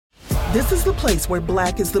This is the place where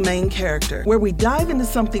Black is the main character, where we dive into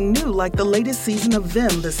something new like the latest season of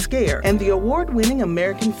Them, The Scare, and the award-winning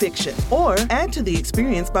American Fiction. Or add to the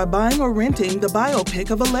experience by buying or renting the biopic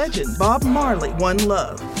of a legend, Bob Marley, One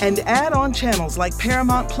Love. And add on channels like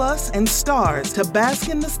Paramount Plus and Stars to bask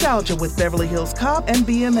in nostalgia with Beverly Hills Cop and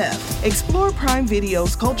BMF. Explore Prime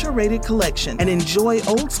Video's culture-rated collection and enjoy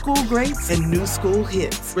old school greats and new school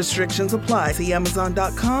hits. Restrictions apply. See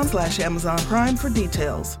Amazon.com/Amazon Prime for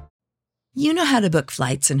details. You know how to book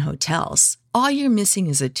flights and hotels. All you're missing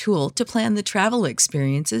is a tool to plan the travel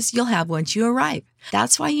experiences you'll have once you arrive.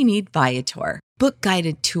 That's why you need Viator. Book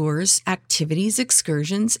guided tours, activities,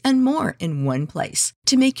 excursions, and more in one place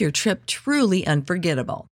to make your trip truly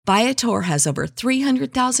unforgettable. Viator has over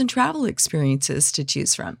 300,000 travel experiences to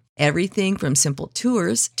choose from. Everything from simple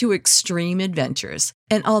tours to extreme adventures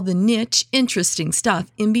and all the niche, interesting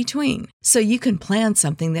stuff in between. So you can plan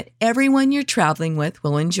something that everyone you're traveling with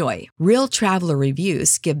will enjoy. Real traveler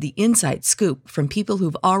reviews give the inside scoop from people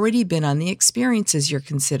who've already been on the experiences you're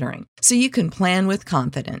considering. So you can plan with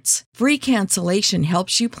confidence. Free cancellation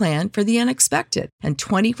helps you plan for the unexpected. And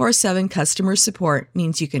 24/7 customer support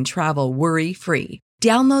means you can travel worry-free.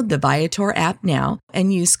 Download the Viator app now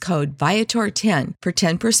and use code Viator10 for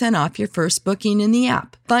 10% off your first booking in the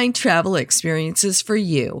app. Find travel experiences for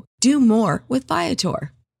you. Do more with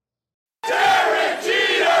Viator. Derek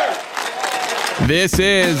Jeter! This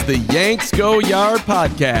is the Yanks Go Yard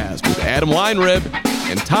podcast with Adam Weinrib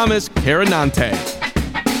and Thomas Carinante.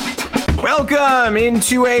 Welcome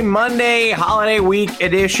into a Monday holiday week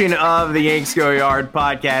edition of the Yanks Go Yard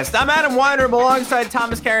podcast. I'm Adam Weinrib alongside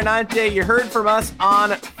Thomas Carinante. You heard from us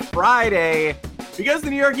on Friday because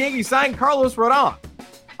the New York Yankees signed Carlos Rodon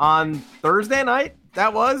on Thursday night.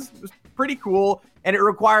 It was pretty cool, and it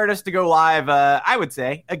required us to go live, I would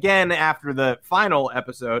say, again after the final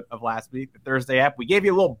episode of last week, the Thursday app. We gave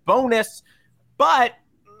you a little bonus, but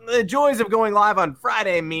the joys of going live on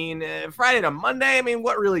Friday mean Friday to Monday. I mean,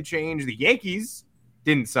 what really changed? The Yankees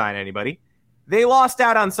didn't sign anybody. They lost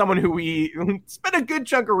out on someone who we spent a good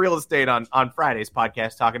chunk of real estate on Friday's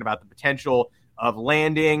podcast talking about the potential of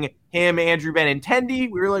landing him, Andrew Benintendi.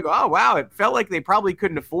 We were like, oh, wow, it felt like they probably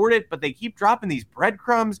couldn't afford it, but they keep dropping these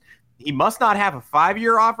breadcrumbs. He must not have a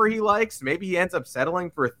 5-year offer he likes. Maybe he ends up settling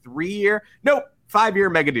for a 3-year. Nope, 5-year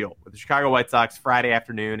mega deal with the Chicago White Sox Friday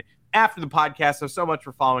afternoon after the podcast. So much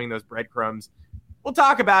for following those breadcrumbs. We'll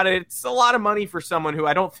talk about it. It's a lot of money for someone who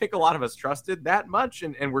I don't think a lot of us trusted that much,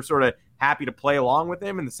 and we're sort of happy to play along with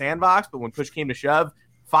him in the sandbox. But when push came to shove,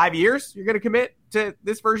 5 years, you're going to commit to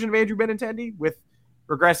this version of Andrew Benintendi with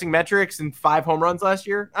regressing metrics and 5 home runs last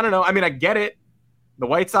year? I don't know. I mean, I get it. The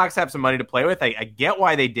White Sox have some money to play with. I get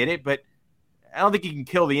why they did it, but I don't think you can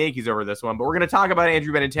kill the Yankees over this one. But we're going to talk about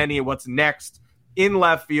Andrew Benintendi and what's next in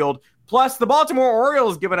left field. Plus, the Baltimore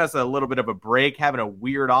Orioles giving us a little bit of a break, having a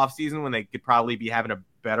weird offseason when they could probably be having a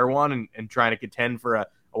better one and trying to contend for a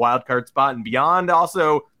wild card spot and beyond.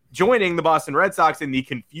 Also, joining the Boston Red Sox in the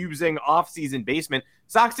confusing offseason basement.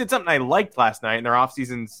 Sox did something I liked last night, and their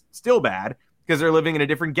offseason's still bad because they're living in a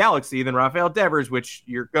different galaxy than Rafael Devers, which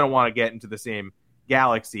you're going to want to get into the same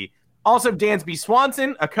galaxy. Also, Dansby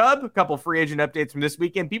Swanson, a Cub, a couple free agent updates from this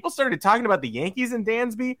weekend. People started talking about the Yankees and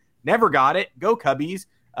Dansby. Never got it. Go Cubbies.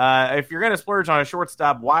 If you're going to splurge on a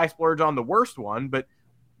shortstop, why splurge on the worst one? But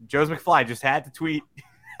Joe's McFly just had to tweet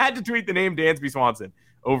the name Dansby Swanson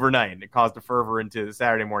overnight, and it caused a fervor into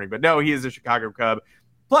Saturday morning. But no, he is a Chicago Cub.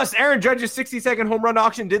 Plus, Aaron Judge's 60-second home run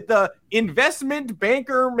auction did the investment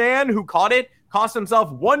banker man who caught it cost himself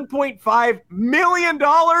 $1.5 million.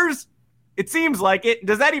 It seems like it.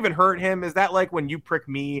 Does that even hurt him? Is that like when you prick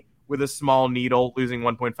me with a small needle, losing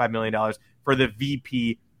 $1.5 million for the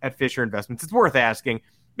VP at Fisher Investments? It's worth asking.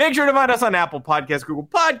 Make sure to find us on Apple Podcasts, Google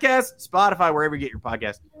Podcasts, Spotify, wherever you get your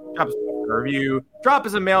podcasts. Drop us a review. Drop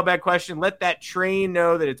us a mailbag question. Let that train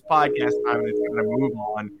know that it's podcast time and it's going to move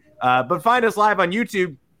on. But find us live on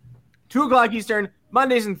YouTube, 2 o'clock Eastern,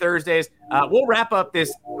 Mondays and Thursdays. We'll wrap up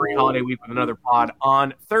this pre-holiday week with another pod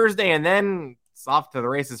on Thursday, and then it's off to the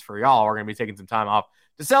races for y'all. We're going to be taking some time off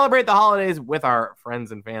to celebrate the holidays with our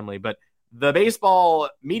friends and family. But the baseball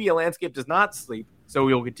media landscape does not sleep, so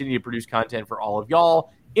we will continue to produce content for all of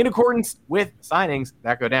y'all in accordance with signings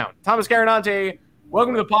that go down. Thomas Carinante,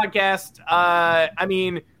 welcome to the podcast. I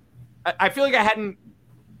feel like I hadn't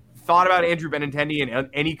thought about Andrew Benintendi in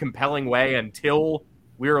any compelling way until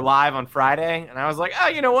we were live on Friday. And I was like, oh,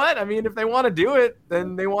 you know what? I mean, if they want to do it,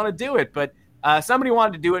 then they want to do it. But somebody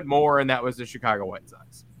wanted to do it more, and that was the Chicago White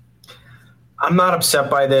Sox. I'm not upset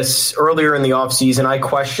by this. Earlier in the offseason, I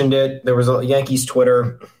questioned it. There was a Yankees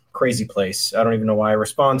Twitter, crazy place. I don't even know why I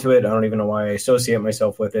respond to it. I don't even know why I associate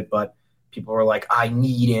myself with it. But people were like, I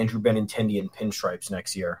need Andrew Benintendi in pinstripes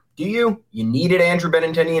next year. Do you? You needed Andrew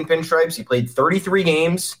Benintendi in pinstripes. He played 33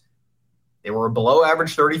 games. They were below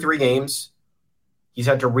average 33 games. He's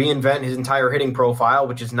had to reinvent his entire hitting profile,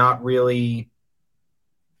 which is not really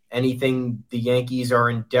anything the Yankees are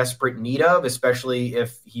in desperate need of, especially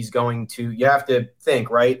if he's going to – you have to think,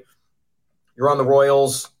 right? You're on the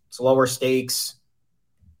Royals. It's lower stakes.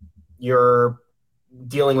 You're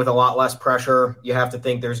dealing with a lot less pressure. You have to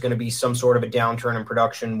think there's going to be some sort of a downturn in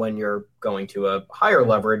production when you're going to a higher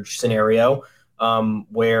leverage scenario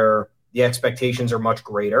where the expectations are much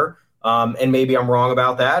greater. And maybe I'm wrong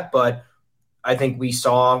about that, but I think we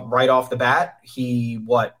saw right off the bat, he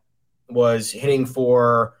was hitting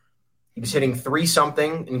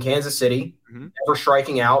 3-something in Kansas City, never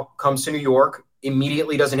striking out, comes to New York,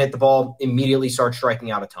 immediately doesn't hit the ball, immediately starts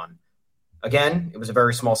striking out a ton. Again, it was a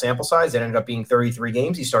very small sample size. It ended up being 33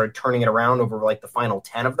 games. He started turning it around over like the final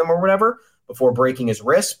 10 of them or whatever before breaking his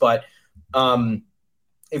wrist. But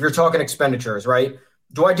if you're talking expenditures, right?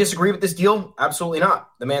 Do I disagree with this deal? Absolutely not.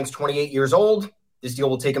 The man's 28 years old. This deal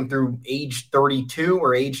will take him through age 32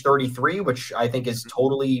 or age 33, which I think is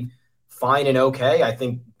totally fine and okay. I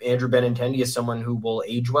think Andrew Benintendi is someone who will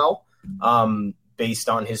age well based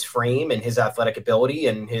on his frame and his athletic ability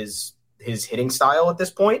and his hitting style at this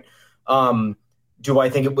point. Do I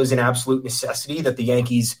think it was an absolute necessity that the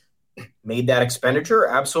Yankees made that expenditure?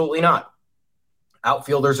 Absolutely not.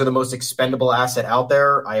 Outfielders are the most expendable asset out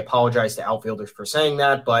there. I apologize to outfielders for saying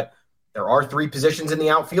that, but there are 3 positions in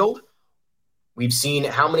the outfield. We've seen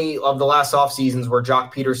how many of the last off seasons where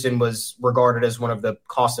Jock Peterson was regarded as one of the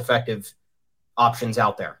cost-effective options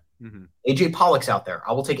out there. A.J. Pollock's out there.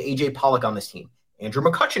 I will take A.J. Pollock on this team. Andrew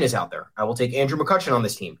McCutchen is out there. I will take Andrew McCutchen on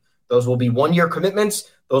this team. Those will be 1-year commitments.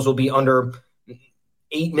 Those will be under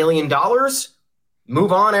 $8 million.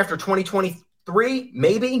 Move on after 2023,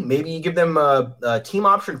 maybe. Maybe you give them a team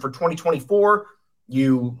option for 2024.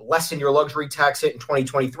 You lessen your luxury tax hit in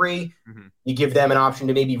 2023. You give them an option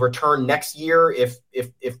to maybe return next year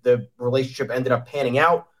if the relationship ended up panning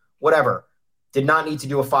out. Whatever. Did not need to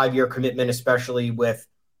do a 5-year commitment, especially with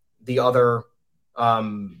the other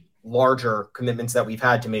larger commitments that we've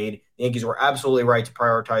had to make. The Yankees were absolutely right to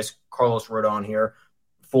prioritize Carlos Rodon here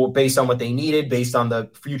based on what they needed, based on the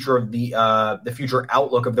future of the future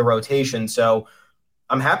outlook of the rotation. So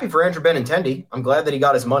I'm happy for Andrew Benintendi. I'm glad that he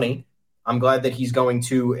got his money. I'm glad that he's going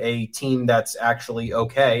to a team that's actually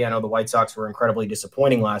okay. I know the White Sox were incredibly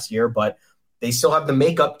disappointing last year, but they still have the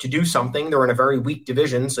makeup to do something. They're in a very weak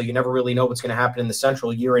division, so you never really know what's going to happen in the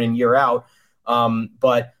Central year in and year out.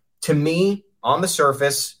 But to me, on the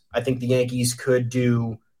surface, I think the Yankees could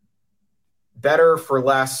do better for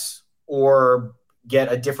less or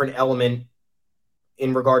get a different element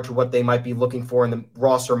in regard to what they might be looking for in the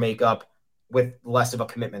roster makeup with less of a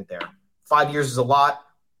commitment there. 5 years is a lot.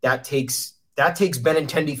 That takes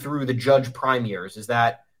Benintendi through the Judge prime years. Is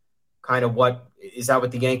that what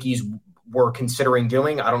the Yankees were considering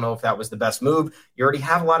doing? I don't know if that was the best move. You already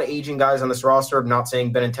have a lot of aging guys on this roster. I'm not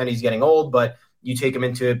saying Benintendi's getting old, but you take him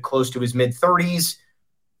into close to his mid-30s,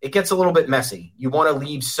 it gets a little bit messy. You want to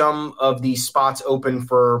leave some of these spots open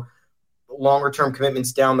for longer-term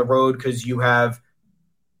commitments down the road because you have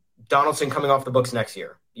Donaldson coming off the books next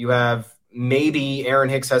year. You have maybe Aaron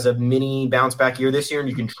Hicks has a mini bounce-back year this year, and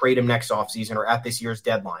you can trade him next offseason or at this year's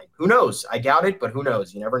deadline. Who knows? I doubt it, but who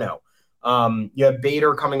knows? You never know. You have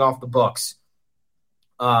Bader coming off the books.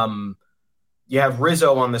 You have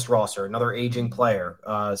Rizzo on this roster, another aging player.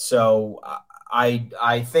 So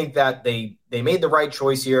I think that they made the right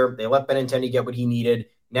choice here. They let Benintendi get what he needed.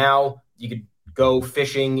 Now you could go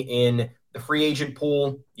fishing in the free agent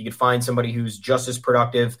pool. You could find somebody who's just as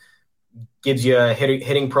productive, gives you a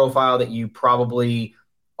hitting profile that you probably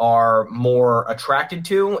are more attracted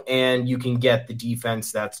to, and you can get the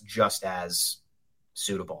defense that's just as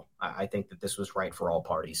suitable. I think that this was right for all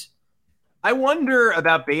parties. I wonder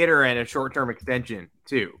about Bader and a short-term extension,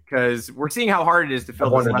 too, because we're seeing how hard it is to fill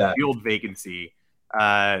this left field vacancy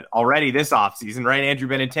already this offseason, right? Andrew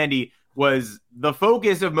Benintendi was the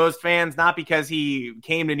focus of most fans, not because he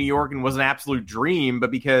came to New York and was an absolute dream,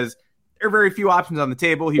 but because there are very few options on the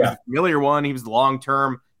table. He was a familiar one. He was the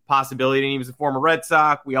long-term possibility, and he was a former Red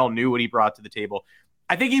Sox. We all knew what he brought to the table.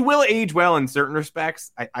 I think he will age well in certain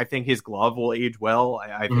respects. I think his glove will age well.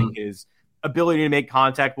 I think his ability to make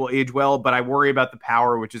contact will age well, but I worry about the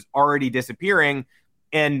power, which is already disappearing.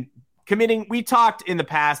 And committing, we talked in the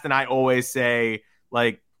past, and I always say,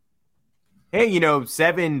 like, hey,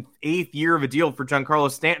 7th, 8th year of a deal for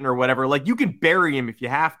Giancarlo Stanton or whatever, like, you can bury him if you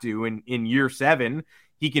have to in year 7.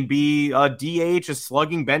 He can be a DH, a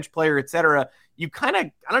slugging bench player, etc. You kind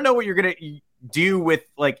of, I don't know what you're going to, do with,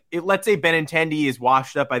 like, let's say Benintendi is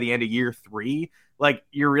washed up by the end of year 3. Like,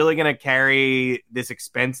 you're really going to carry this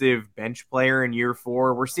expensive bench player in year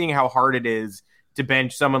 4. We're seeing how hard it is to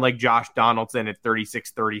bench someone like Josh Donaldson at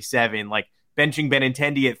 36, 37. Like, benching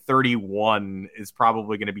Benintendi at 31 is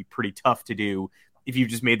probably going to be pretty tough to do if you've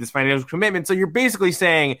just made this financial commitment. So you're basically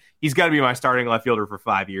saying he's got to be my starting left fielder for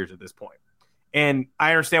 5 years at this point. And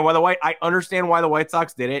I understand why the White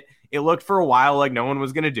Sox did it. It looked for a while like no one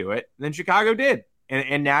was going to do it. And then Chicago did.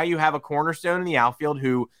 And now you have a cornerstone in the outfield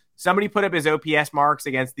who somebody put up his OPS marks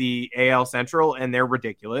against the AL Central, and they're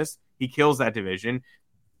ridiculous. He kills that division.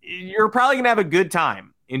 You're probably going to have a good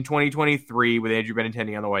time in 2023 with Andrew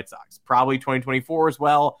Benintendi on the White Sox. Probably 2024 as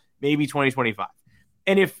well, maybe 2025.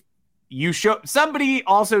 And if you somebody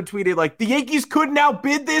also tweeted, like, the Yankees couldn't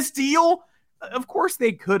outbid this deal. Of course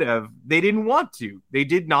they could have. They didn't want to. They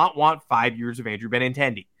did not want 5 years of Andrew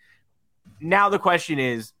Benintendi. Now the question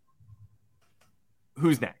is,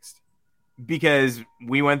 who's next? Because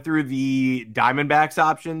we went through the Diamondbacks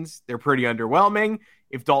options. They're pretty underwhelming.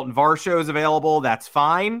 If Dalton Varsho is available, that's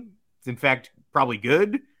fine. It's, in fact, probably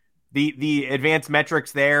good. The advanced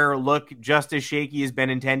metrics there look just as shaky as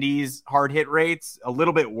Benintendi's hard hit rates, a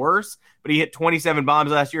little bit worse, but he hit 27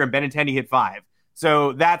 bombs last year and Benintendi hit 5.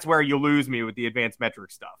 So that's where you lose me with the advanced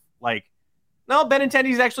metric stuff. Like, no,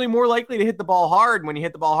 Benintendi's actually more likely to hit the ball hard. When you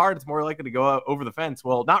hit the ball hard, it's more likely to go over the fence.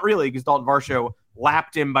 Well, not really, because Dalton Varsho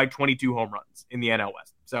lapped him by 22 home runs in the NL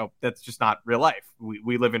West. So that's just not real life.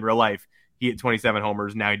 We live in real life. He hit 27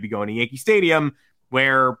 homers. Now he'd be going to Yankee Stadium,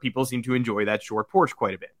 where people seem to enjoy that short porch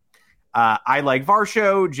quite a bit. I like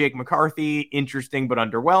Varsho. Jake McCarthy, interesting but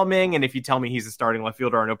underwhelming. And if you tell me he's a starting left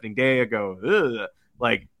fielder on opening day, I go, ugh.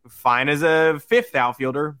 Like, fine as a 5th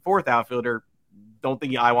outfielder, 4th outfielder. Don't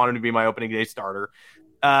think I want him to be my opening day starter.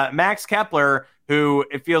 Max Kepler, who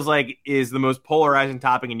it feels like is the most polarizing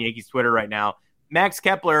topic in Yankees Twitter right now. Max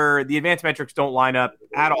Kepler, the advanced metrics don't line up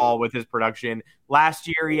at all with his production. Last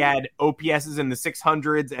year, he had OPSs in the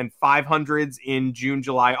 600s and 500s in June,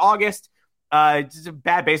 July, August. Just a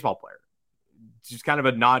bad baseball player. Just kind of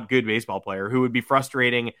a not good baseball player who would be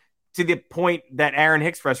frustrating to the point that Aaron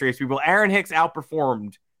Hicks frustrates people. Aaron Hicks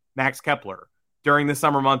outperformed Max Kepler during the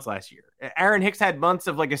summer months last year. Aaron Hicks had months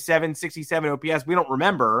of like a 767 OPS. We don't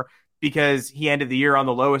remember because he ended the year on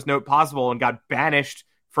the lowest note possible and got banished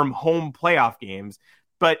from home playoff games.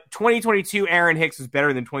 But 2022 Aaron Hicks is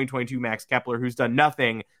better than 2022 Max Kepler, who's done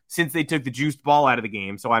nothing since they took the juiced ball out of the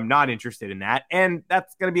game. So I'm not interested in that. And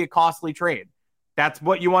that's going to be a costly trade. That's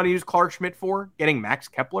what you want to use Clark Schmidt for? Getting Max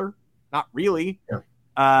Kepler? Not really. Yeah.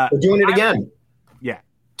 We're doing it again. Yeah.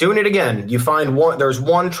 Doing it again. You find there's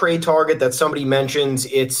one trade target that somebody mentions.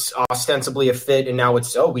 It's ostensibly a fit. And now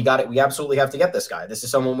it's, we got it. We absolutely have to get this guy. This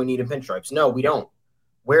is someone we need in pinstripes. No, we don't.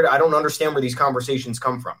 I don't understand where these conversations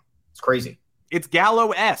come from. It's crazy. It's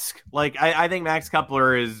Gallo-esque. Like, I think Max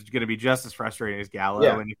Kepler is going to be just as frustrating as Gallo.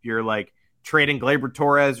 Yeah. And if you're like trading Gleyber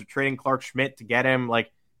Torres or trading Clark Schmidt to get him,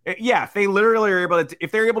 like, yeah, if they literally are able to,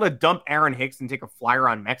 if they're able to dump Aaron Hicks and take a flyer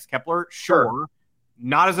on Max Kepler, sure.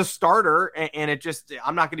 Not as a starter. And it just,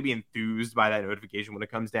 I'm not going to be enthused by that notification when it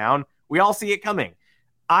comes down. We all see it coming.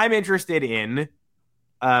 I'm interested in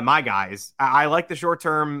my guys. I like the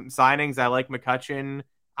short-term signings. I like McCutchen.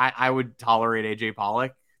 I would tolerate A.J.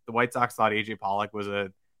 Pollock. The White Sox thought A.J. Pollock was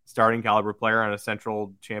a starting caliber player on a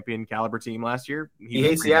Central champion caliber team last year. He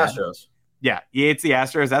hates the Astros. Yeah, he hates the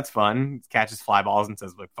Astros. That's fun. He catches fly balls and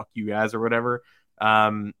says, like, fuck you guys or whatever.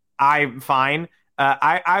 I'm fine.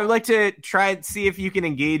 I would like to try and see if you can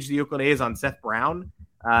engage the Oakland A's on Seth Brown,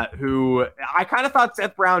 who I kind of thought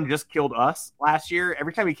Seth Brown just killed us last year.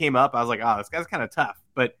 Every time he came up, I was like, oh, this guy's kind of tough.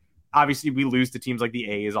 But obviously we lose to teams like the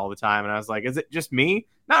A's all the time. And I was like, is it just me?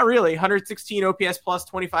 Not really. 116 OPS plus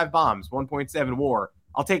 25 bombs, 1.7 WAR.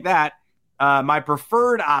 I'll take that. My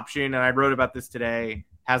preferred option, and I wrote about this today,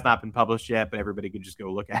 has not been published yet, but everybody could just go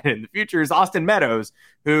look at it in the future, is Austin Meadows,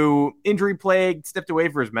 who injury plagued, stepped away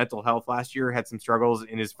for his mental health last year, had some struggles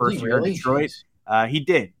in his first year in Detroit. He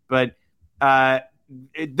did, but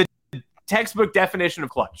the textbook definition of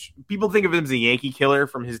clutch. People think of him as a Yankee killer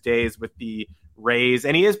from his days with the Rays,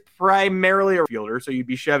 and he is primarily a fielder, so you'd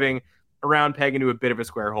be shoving a round peg into a bit of a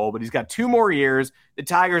square hole, but he's got 2 more years. The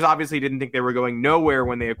Tigers obviously didn't think they were going nowhere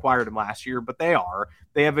when they acquired him last year, but they are.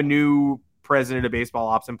 They have a new president of baseball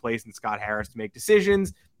ops in place in Scott Harris to make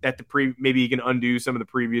decisions that maybe he can undo some of the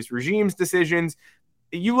previous regime's decisions.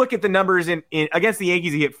 You look at the numbers in against the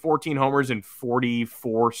Yankees, he hit 14 homers in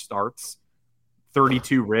 44 starts,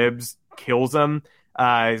 32 ribs, kills them.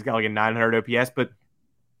 He's got like a 900 OPS, but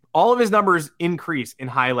all of his numbers increase in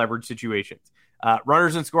high leverage situations.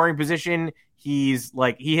 Runners in scoring position, he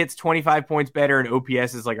hits 25 points better, and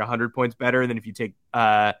OPS is like 100 points better than if you take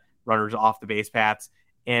runners off the base paths.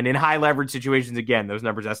 And in high leverage situations, again, those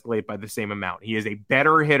numbers escalate by the same amount. He is a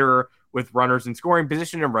better hitter with runners in scoring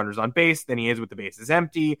position and runners on base than he is with the bases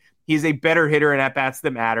empty. He's a better hitter in at-bats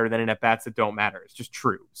that matter than in at-bats that don't matter. It's just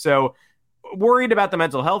true. So worried about the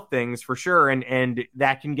mental health things for sure, and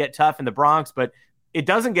that can get tough in the Bronx, but it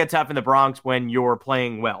doesn't get tough in the Bronx when you're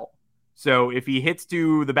playing well. So if he hits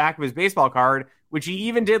to the back of his baseball card, which he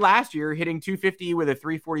even did last year, hitting 250 with a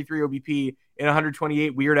 343 OBP in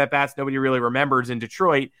 128 weird at-bats nobody really remembers in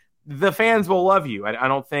Detroit, the fans will love you. I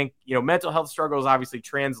don't think, mental health struggles obviously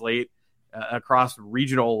translate across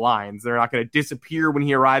regional lines. They're not going to disappear when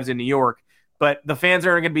he arrives in New York, but the fans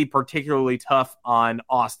aren't going to be particularly tough on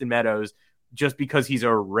Austin Meadows just because he's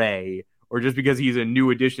a Ray or just because he's a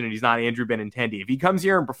new addition and he's not Andrew Benintendi. If he comes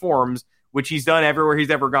here and performs, which he's done everywhere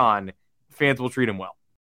he's ever gone, fans will treat him well.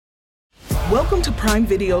 Welcome to Prime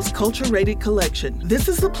Video's Culture-Rated Collection. This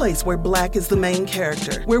is the place where Black is the main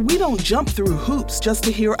character, where we don't jump through hoops just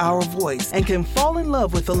to hear our voice and can fall in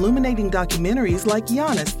love with illuminating documentaries like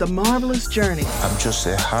Giannis, The Marvelous Journey. I'm just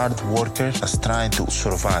a hard worker that's trying to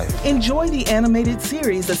survive. Enjoy the animated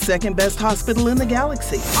series, The Second Best Hospital in the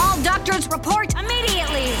Galaxy. All doctors report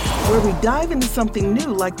immediately! Where we dive into something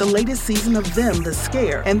new like the latest season of Them, The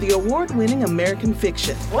Scare, and the award-winning American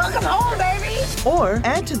Fiction. Welcome home, baby! Or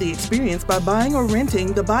add to the experience by buying or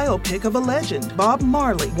renting the biopic of a legend, Bob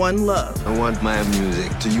Marley, One Love. I want my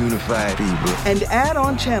music to unify people. And add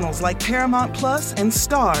on channels like Paramount Plus and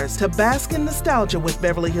Stars to bask in nostalgia with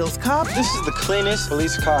Beverly Hills Cop. This is the cleanest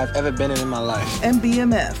police car I've ever been in my life. And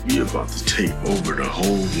BMF. You're about to take over the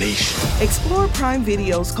whole nation. Explore Prime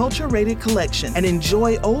Video's Culture-Rated Collection and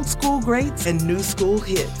enjoy old school greats and new school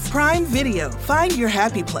hits. Prime Video. Find your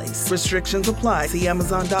happy place. Restrictions apply. See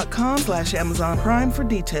Amazon.com/Amazon Prime for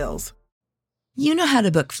details. You know how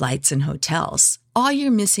to book flights and hotels. All you're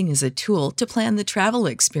missing is a tool to plan the travel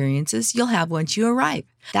experiences you'll have once you arrive.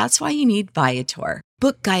 That's why you need Viator.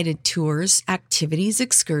 Book guided tours, activities,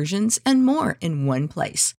 excursions, and more in one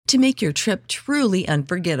place to make your trip truly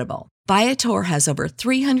unforgettable. Viator has over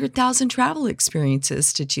 300,000 travel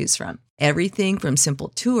experiences to choose from. Everything from simple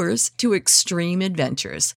tours to extreme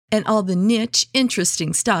adventures and all the niche,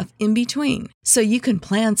 interesting stuff in between. So you can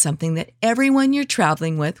plan something that everyone you're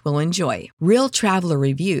traveling with will enjoy. Real traveler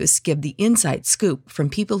reviews give the inside scoop from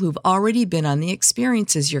people who've already been on the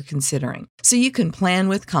experiences you're considering. So you can plan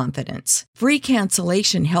with confidence. Free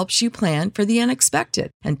cancellation helps you plan for the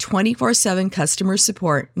unexpected. And 24/7 customer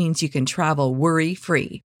support means you can travel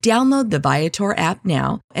worry-free. Download the Viator app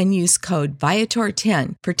now and use code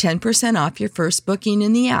Viator10 for 10% off your first booking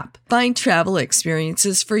in the app. Find travel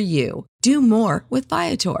experiences for you. Do more with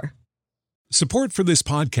Viator. Support for this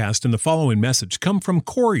podcast and the following message come from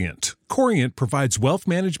Corient. Corient provides wealth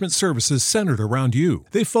management services centered around you.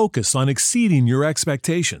 They focus on exceeding your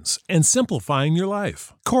expectations and simplifying your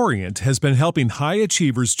life. Corient has been helping high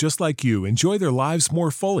achievers just like you enjoy their lives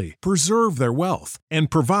more fully, preserve their wealth,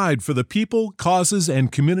 and provide for the people, causes,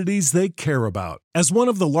 and communities they care about. As one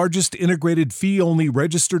of the largest integrated fee-only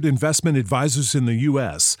registered investment advisors in the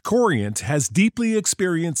U.S., Corient has deeply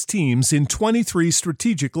experienced teams in 23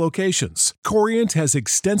 strategic locations. Corient has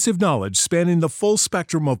extensive knowledge spanning the full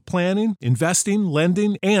spectrum of planning, investing,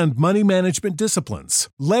 lending, and money management disciplines.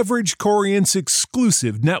 Leverage Corient's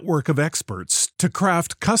exclusive network of experts to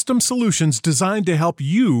craft custom solutions designed to help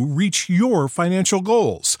you reach your financial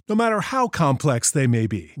goals, no matter how complex they may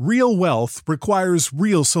be. Real wealth requires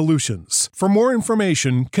real solutions. For more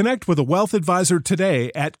information, connect with a wealth advisor today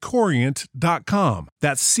at Corient.com.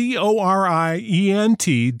 That's Corient.com.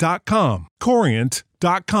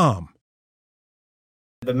 Corient.com.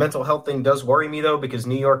 The mental health thing does worry me, though, because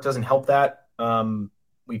New York doesn't help that.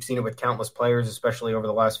 We've seen it with countless players, especially over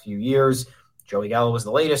the last few years. Joey Gallo was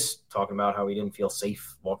the latest, talking about how he didn't feel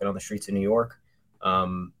safe walking on the streets of New York.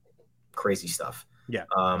 Crazy stuff. Yeah.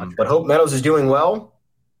 But Hope Meadows is doing well.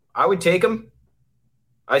 I would take him.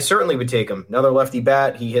 I certainly would take him. Another lefty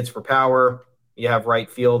bat. He hits for power. You have right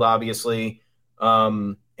field, obviously.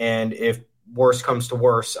 And if worse comes to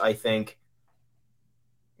worse, I think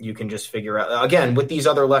you can just figure out, again, with these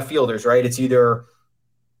other left fielders, right? It's either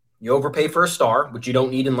you overpay for a star, which you don't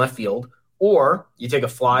need in left field, or you take a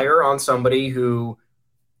flyer on somebody who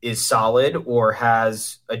is solid or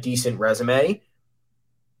has a decent resume.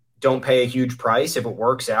 Don't pay a huge price. If it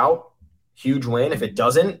works out, huge win. If it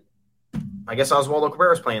doesn't, I guess Oswaldo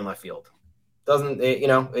Cabrera's playing left field.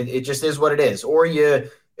 It just is what it is. Or you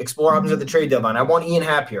explore options at the trade deadline. I want Ian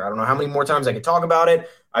Happ here. I don't know how many more times I could talk about it.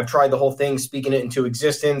 I've tried the whole thing, speaking it into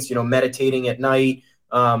existence, meditating at night,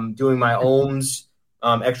 doing my ohms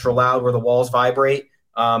extra loud where the walls vibrate.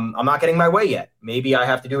 I'm not getting my way yet. Maybe I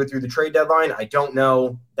have to do it through the trade deadline. I don't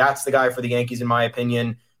know. That's the guy for the Yankees, in my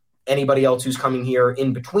opinion. Anybody else who's coming here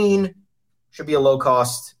in between should be a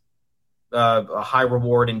low-cost, a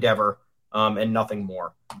high-reward endeavor, and nothing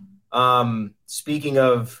more. Speaking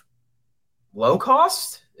of low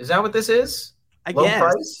cost, is that what this is? Low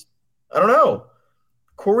price? I don't know.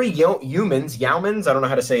 Corey Youmans, I don't know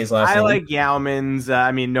how to say his last name. I like Youmans.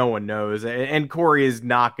 I mean, no one knows. And Corey is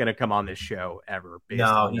not going to come on this show ever.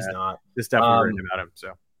 No, he's not. The stuff we've written about him.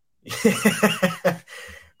 So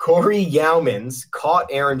Corey Youmans caught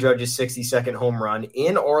Aaron Judge's 62nd home run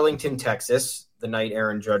in Arlington, Texas, the night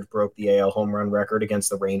Aaron Judge broke the AL home run record against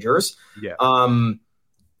the Rangers. Yeah. And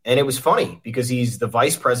it was funny because he's the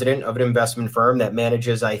vice president of an investment firm that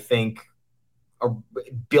manages, I think,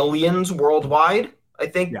 billions worldwide. I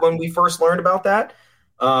think when we first learned about that,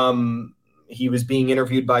 he was being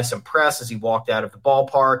interviewed by some press as he walked out of the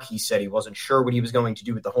ballpark. He said he wasn't sure what he was going to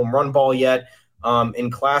do with the home run ball yet. In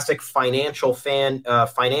classic financial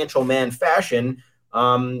man fashion,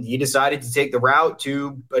 he decided to take the route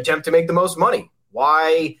to attempt to make the most money.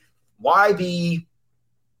 Why be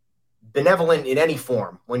benevolent in any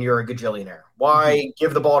form when you're a gajillionaire? Why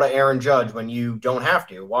give the ball to Aaron Judge when you don't have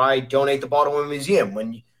to? Why donate the ball to a museum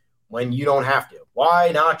when you don't have to?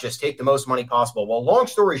 Why not just take the most money possible? Well, long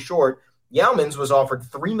story short, Youmans was offered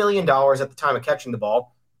 $3 million at the time of catching the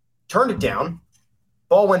ball, turned it down.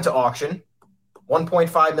 Ball went to auction.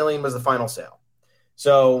 $1.5 million was the final sale.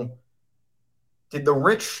 So did the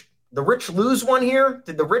rich lose one here?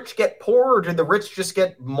 Did the rich get poor, or did the rich just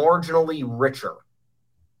get marginally richer?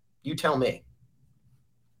 You tell me.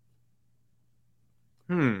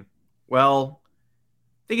 Well,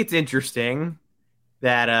 I think it's interesting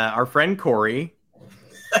that our friend Corey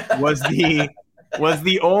was the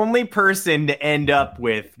only person to end up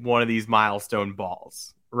with one of these milestone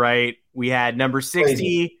balls, right? We had number 60.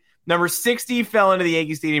 Crazy. Number 60 fell into the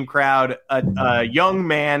Yankee Stadium crowd. A young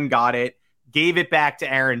man got it, gave it back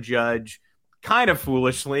to Aaron Judge, kind of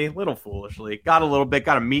foolishly, got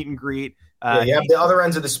a meet and greet. You have the other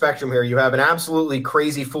ends of the spectrum here. You have an absolutely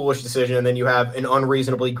crazy, foolish decision, and then you have an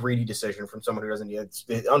unreasonably greedy decision from someone who doesn't.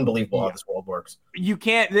 It's unbelievable how this world works. You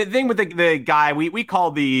can't. The thing with the guy, we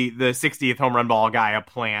called the 60th home run ball guy a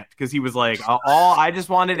plant because he was like, I just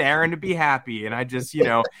wanted Aaron to be happy, and I just,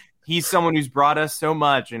 he's someone who's brought us so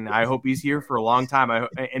much, and I hope he's here for a long time.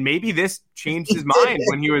 And maybe this changed his mind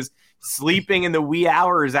when he was sleeping in the wee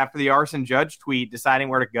hours after the Arson Judge tweet, deciding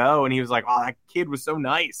where to go, and he was like, "Oh, that kid was so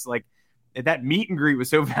nice." Like, that meet and greet was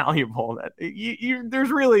so valuable that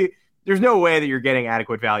there's no way that you're getting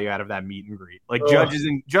adequate value out of that meet and greet. Like Judge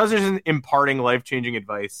isn't imparting life-changing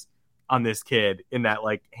advice on this kid in that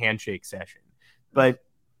like handshake session. But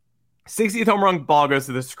 60th home run ball goes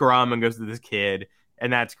to the scrum and goes to this kid,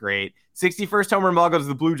 and that's great. 61st home run ball goes to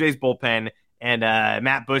the Blue Jays bullpen, and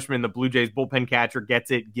Matt Bushman, the Blue Jays bullpen catcher,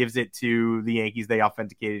 gets it, gives it to the Yankees. They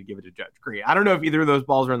authenticated, give it to Judge. Great. I don't know if either of those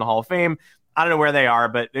balls are in the Hall of Fame. I don't know where they are,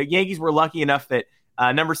 but the Yankees were lucky enough that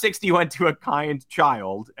number 60 went to a kind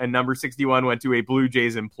child and number 61 went to a Blue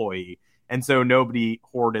Jays employee. And so nobody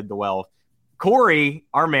hoarded the wealth. Corey,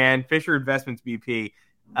 our man, Fisher Investments VP,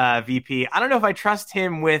 I don't know if I trust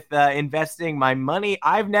him with investing my money.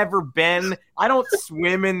 I don't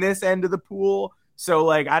swim in this end of the pool. So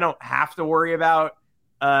like, I don't have to worry about,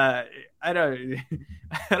 I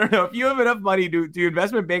don't know if you have enough money. Do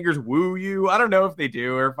investment bankers woo you? I don't know if they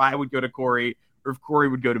do, or if I would go to Corey, or if Corey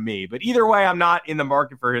would go to me. But either way, I'm not in the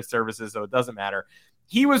market for his services, so it doesn't matter.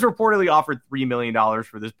 He was reportedly offered $3 million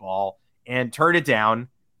for this ball and turned it down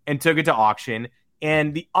and took it to auction.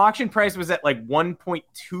 And the auction price was at like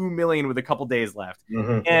 $1.2 million with a couple days left.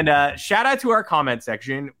 Mm-hmm. And shout out to our comment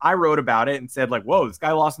section. I wrote about it and said like, "Whoa, this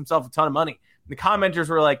guy lost himself a ton of money." And the commenters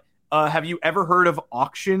were like, "Have you ever heard of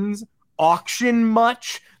auctions? Auction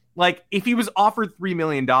much?" Like, if he was offered $3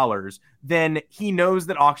 million, then he knows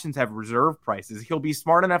that auctions have reserve prices. He'll be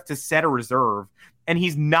smart enough to set a reserve, and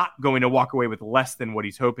he's not going to walk away with less than what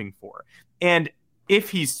he's hoping for. And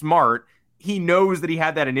if he's smart, he knows that he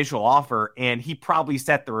had that initial offer, and he probably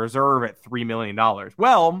set the reserve at $3 million.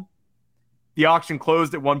 Well, the auction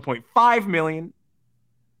closed at $1.5 million.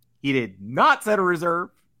 He did not set a reserve.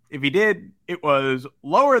 If he did, it was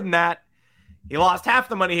lower than that. He lost half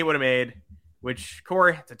the money he would have made, which,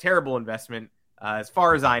 Corey, it's a terrible investment. As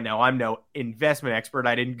far as I know, I'm no investment expert.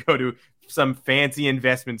 I didn't go to some fancy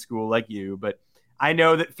investment school like you, but I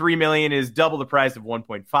know that $3 million is double the price of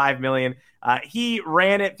 $1.5 million. He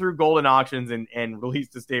ran it through Golden Auctions and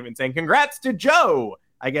released a statement saying, "Congrats to Joe."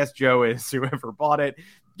 I guess Joe is whoever bought it.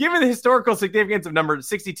 Given the historical significance of number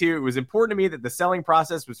 62, it was important to me that the selling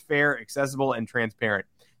process was fair, accessible, and transparent.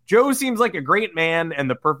 Joe seems like a great man and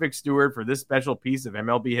the perfect steward for this special piece of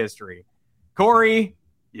MLB history. Corey,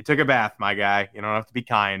 you took a bath, my guy. You don't have to be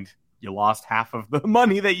kind. You lost half of the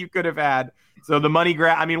money that you could have had. So the money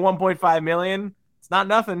 $1.5 million, it's not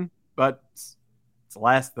nothing, but it's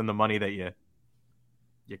less than the money that you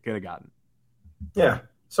could have gotten. Yeah.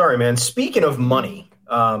 Sorry, man. Speaking of money,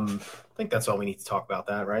 I think that's all we need to talk about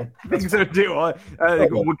that, right? I think so too.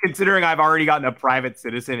 Considering I've already gotten a private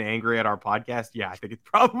citizen angry at our podcast, yeah, I think it's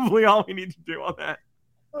probably all we need to do on that.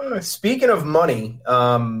 Speaking of money,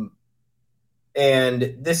 and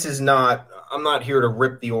this is not, I'm not here to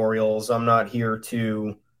rip the Orioles. I'm not here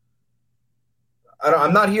to,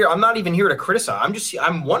 I'm not even here to criticize.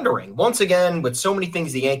 I'm wondering, once again, with so many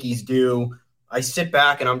things the Yankees do, I sit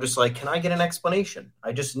back and I'm just like, can I get an explanation?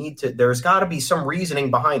 I just need to, there's got to be some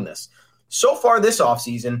reasoning behind this. So far this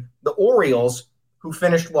offseason, the Orioles, who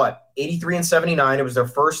finished 83-79, it was their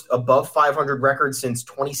first above 500 record since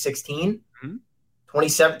 2016,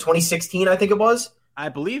 2016, I think it was. I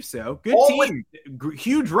believe so. Good team.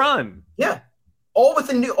 Huge run. Yeah. All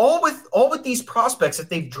with these prospects that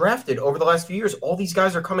they've drafted over the last few years. All these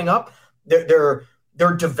guys are coming up. They're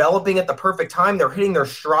developing at the perfect time. They're hitting their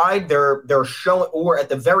stride. They're showing, or at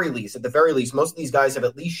the very least, most of these guys have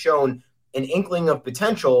at least shown an inkling of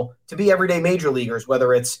potential to be everyday major leaguers,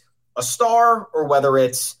 whether it's a star or whether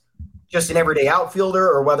it's just an everyday outfielder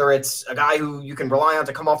or whether it's a guy who you can rely on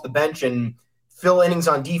to come off the bench and fill innings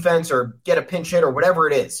on defense or get a pinch hit or whatever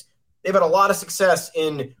it is. They've had a lot of success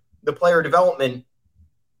in the player development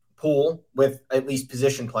pool with at least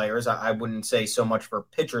position players. I wouldn't say so much for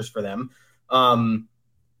pitchers for them.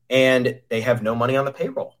 And they have no money on the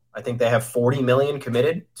payroll. I think they have $40 million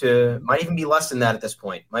committed to, might even be less than that at this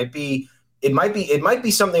point. It might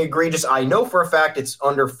be something egregious. I know for a fact it's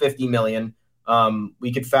under $50 million.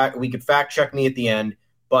 We could fact check me at the end,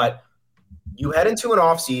 but you head into an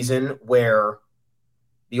offseason where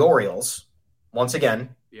the Orioles, once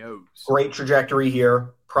again, great trajectory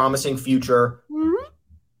here, promising future,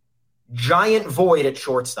 giant void at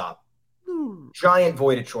shortstop.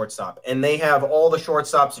 And they have all the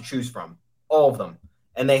shortstops to choose from, all of them.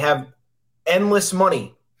 And they have endless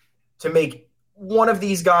money to make one of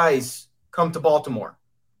these guys come to Baltimore.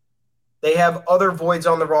 They have other voids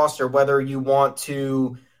on the roster, whether you want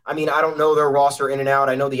to, I don't know their roster in and out.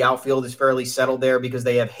 I know the outfield is fairly settled there because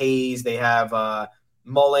they have Hayes, they have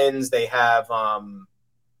Mullins, they have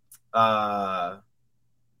the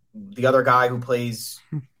other guy who plays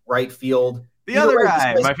right field. The other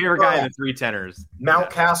guy, my favorite guy in the three tenors.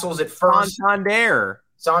 Mountcastle's at first.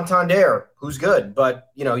 Santander, who's good, but,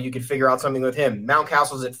 you could figure out something with him.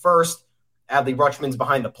 Mountcastle's at first. Adley Rutschman's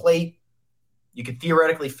behind the plate. You could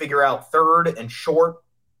theoretically figure out third and short.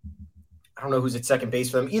 I don't know who's at second base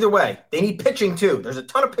for them. Either way, they need pitching too. There's a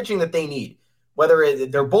ton of pitching that they need. Whether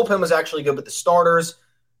their bullpen was actually good, but the starters,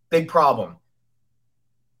 big problem.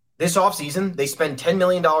 This offseason, they spend $10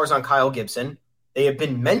 million on Kyle Gibson. They have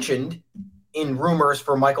been mentioned in rumors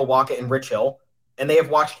for Michael Wacha and Rich Hill, and they have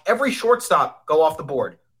watched every shortstop go off the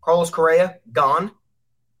board. Carlos Correa, gone.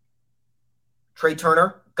 Trey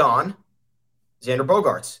Turner, gone. Xander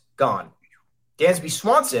Bogaerts, gone. Dansby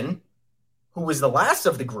Swanson, who was the last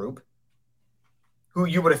of the group, who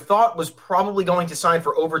you would have thought was probably going to sign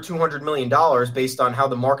for over $200 million based on how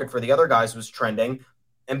the market for the other guys was trending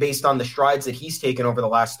and based on the strides that he's taken over the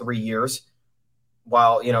last 3 years.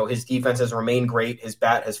 While, his defense has remained great, his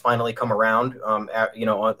bat has finally come around,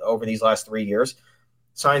 over these last 3 years.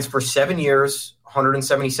 Signs for 7 years,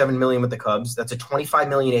 $177 million with the Cubs. That's a $25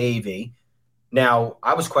 million AAV. Now,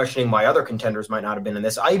 I was questioning why other contenders might not have been in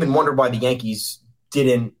this. I even wondered why the Yankees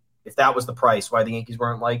didn't, if that was the price, why the Yankees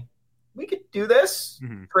weren't like, we could do this,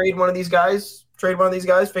 trade one of these guys,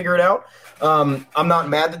 figure it out. I'm not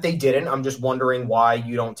mad that they didn't. I'm just wondering why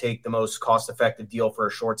you don't take the most cost-effective deal for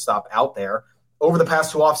a shortstop out there. Over the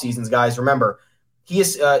past 2 off seasons, guys, remember,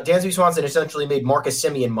 Dansby Swanson essentially made Marcus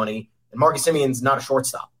Semien money, and Marcus Semien's not a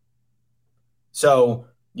shortstop. So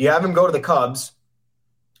you have him go to the Cubs.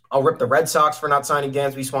 I'll rip the Red Sox for not signing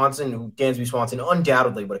Dansby Swanson, who Dansby Swanson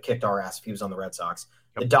undoubtedly would have kicked our ass if he was on the Red Sox.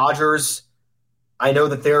 Yep. The Dodgers, I know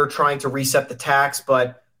that they're trying to reset the tax,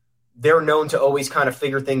 but they're known to always kind of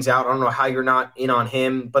figure things out. I don't know how you're not in on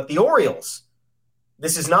him. But the Orioles,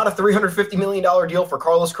 this is not a $350 million deal for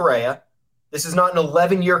Carlos Correa. This is not an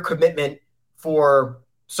 11-year commitment for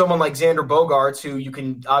someone like Xander Bogaerts, who you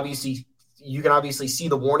can obviously see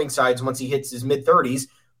the warning signs once he hits his mid-30s.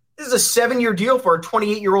 This is a 7-year deal for a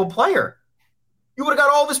 28-year-old player. You would have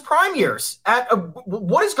got all of his prime years.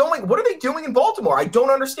 What are they doing in Baltimore? I don't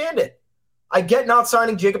understand it. I get not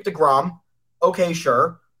signing Jacob deGrom. Okay,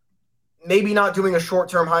 sure. Maybe not doing a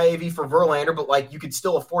short-term high AV for Verlander, but like you could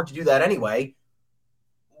still afford to do that anyway.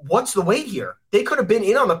 What's the wait here? They could have been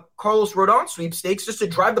in on the Carlos Rodon sweepstakes just to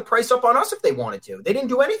drive the price up on us if they wanted to. They didn't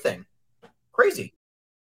do anything. Crazy.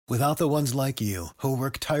 Without the ones like you, who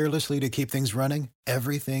work tirelessly to keep things running,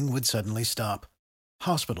 everything would suddenly stop.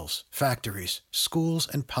 Hospitals, factories, schools,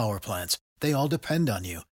 and power plants, they all depend on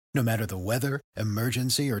you. No matter the weather,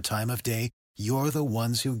 emergency, or time of day, you're the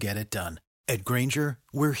ones who get it done. At Grainger,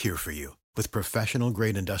 we're here for you with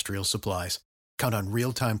professional-grade industrial supplies. Count on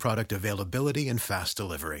real-time product availability and fast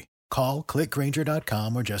delivery. Call, click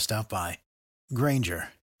Grainger.com, or just stop by. Grainger,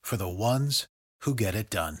 for the ones who get it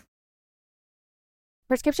done.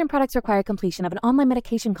 Prescription products require completion of an online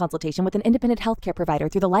medication consultation with an independent healthcare provider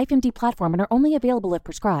through the LifeMD platform and are only available if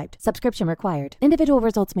prescribed. Subscription required. Individual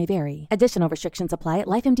results may vary. Additional restrictions apply at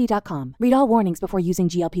lifemd.com. Read all warnings before using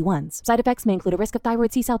GLP-1s. Side effects may include a risk of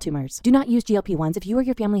thyroid C-cell tumors. Do not use GLP-1s if you or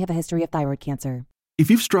your family have a history of thyroid cancer. If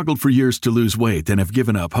you've struggled for years to lose weight and have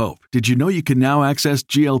given up hope, did you know you can now access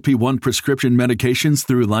GLP-1 prescription medications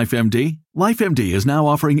through LifeMD? LifeMD is now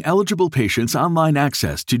offering eligible patients online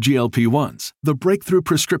access to GLP-1s, the breakthrough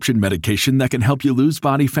prescription medication that can help you lose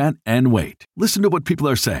body fat and weight. Listen to what people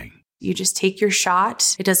are saying. You just take your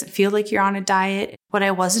shot. It doesn't feel like you're on a diet. What I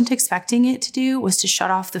wasn't expecting it to do was to shut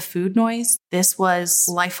off the food noise. This was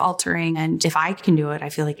life-altering, and if I can do it, I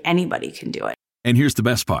feel like anybody can do it. And here's the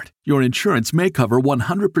best part. Your insurance may cover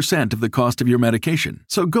 100% of the cost of your medication.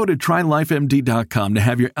 So go to TryLifeMD.com to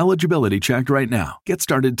have your eligibility checked right now. Get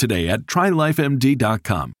started today at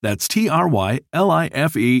TryLifeMD.com. That's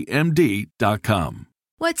TryLifeMD.com.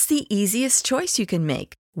 What's the easiest choice you can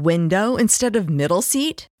make? Window instead of middle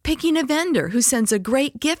seat? Picking a vendor who sends a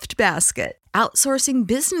great gift basket? Outsourcing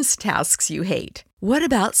business tasks you hate? What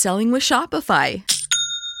about selling with Shopify?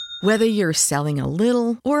 Whether you're selling a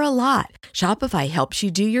little or a lot, Shopify helps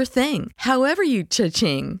you do your thing, however you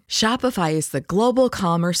cha-ching. Shopify is the global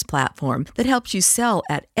commerce platform that helps you sell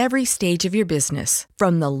at every stage of your business.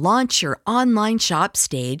 From the launch your online shop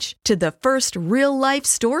stage to the first real-life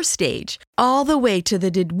store stage, all the way to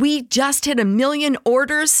the did we just hit 1 million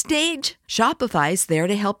orders stage. Shopify's there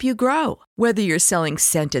to help you grow. Whether you're selling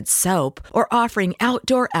scented soap or offering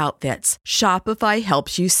outdoor outfits, Shopify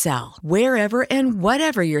helps you sell. Wherever and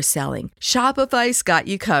whatever you're selling, Shopify's got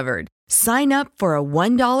you covered. Sign up for a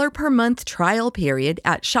 $1 per month trial period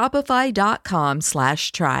at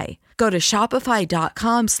shopify.com/try. Go to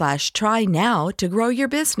shopify.com/try now to grow your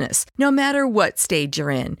business, no matter what stage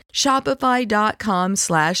you're in.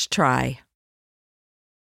 Shopify.com/try.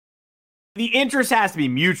 The interest has to be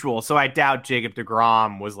mutual, so I doubt Jacob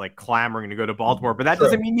deGrom was like clamoring to go to Baltimore, but that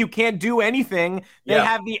doesn't mean you can't do anything. They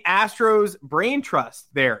have the Astros brain trust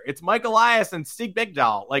there. It's Mike Elias and Stig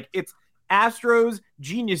Bigdahl. Like, it's Astros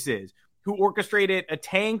geniuses who orchestrated a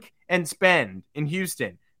tank and spend in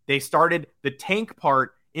Houston. They started the tank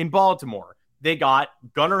part in Baltimore. They got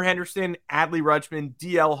Gunnar Henderson, Adley Rutschman,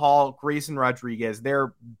 DL Hall, Grayson Rodriguez.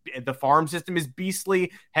 The farm system is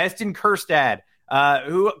beastly. Heston Kjerstad.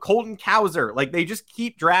 Colton Cowser. Like, they just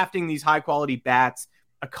keep drafting these high quality bats.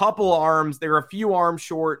 A couple arms. There are a few arms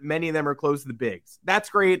short. Many of them are close to the bigs. That's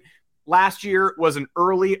great. Last year was an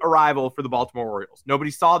early arrival for the Baltimore Orioles.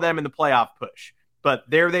 Nobody saw them in the playoff push, but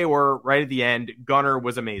there they were right at the end. Gunnar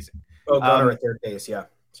was amazing. Oh, Gunnar at third base. Yeah.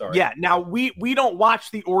 Sorry. Yeah. Now we don't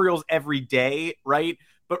watch the Orioles every day, right?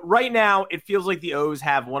 But right now it feels like the O's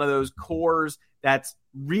have one of those cores that's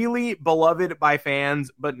really beloved by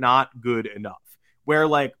fans, but not good enough. Where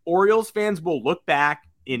like Orioles fans will look back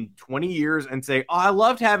in 20 years and say, oh, I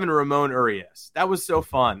loved having Ramon Urias. That was so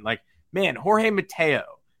fun. Like, man, Jorge Mateo,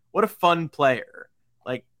 what a fun player.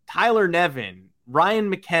 Like Tyler Nevin, Ryan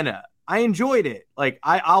McKenna. I enjoyed it. Like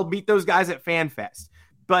I'll beat those guys at FanFest.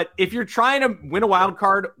 But if you're trying to win a wild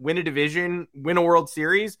card, win a division, win a World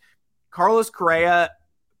Series, Carlos Correa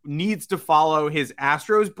needs to follow his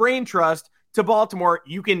Astros brain trust to Baltimore.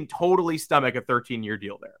 You can totally stomach a 13-year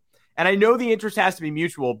deal there. And I know the interest has to be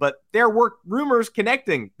mutual, but there were rumors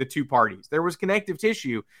connecting the two parties. There was connective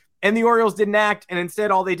tissue, and the Orioles didn't act, and instead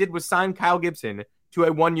all they did was sign Kyle Gibson to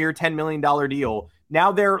a 1-year, $10 million deal.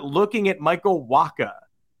 Now they're looking at Michael Wacha.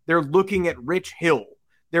 They're looking at Rich Hill.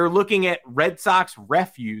 They're looking at Red Sox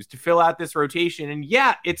refuse to fill out this rotation. And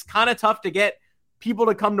yeah, it's kind of tough to get people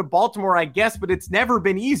to come to Baltimore, I guess, but it's never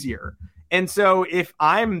been easier. And so if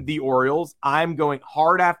I'm the Orioles, I'm going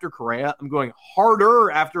hard after Correa. I'm going harder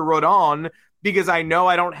after Rodon because I know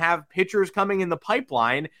I don't have pitchers coming in the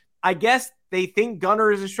pipeline. I guess they think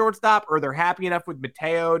Gunnar is a shortstop, or they're happy enough with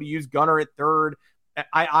Mateo to use Gunnar at third.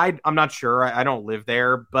 I'm not sure. I don't live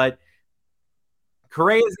there, but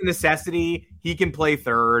Correa is a necessity. He can play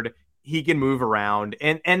third. He can move around.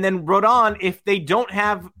 And then Rodon, if they don't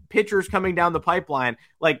have pitchers coming down the pipeline,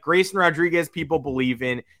 like Grayson Rodriguez, people believe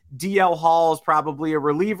in. DL Hall is probably a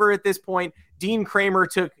reliever at this point. Dean Kramer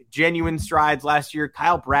took genuine strides last year.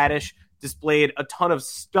 Kyle Bradish displayed a ton of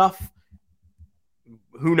stuff.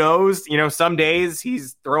 Who knows? Some days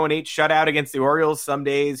he's throwing 8 shutout against the Orioles. Some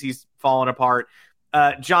days he's falling apart.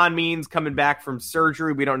 John Means coming back from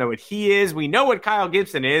surgery. We don't know what he is. We know what Kyle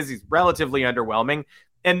Gibson is. He's relatively underwhelming.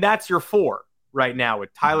 And that's your 4 right now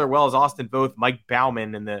with Tyler Wells, Austin Voth, Mike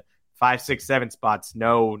Baumann in the 5, 6, 7 spots.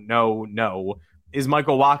 No. Is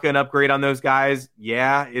Michael Wacha an upgrade on those guys?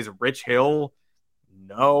 Yeah. Is Rich Hill?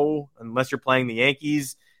 No, unless you're playing the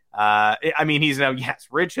Yankees.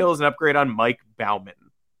 Rich Hill is an upgrade on Mike Baumann.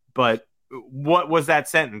 But what was that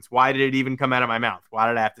sentence? Why did it even come out of my mouth? Why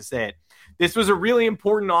did I have to say it? This was a really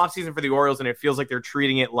important offseason for the Orioles, and it feels like they're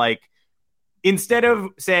treating it like, instead of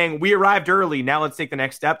saying, we arrived early, now let's take the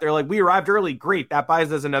next step, they're like, we arrived early, great, that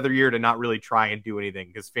buys us another year to not really try and do anything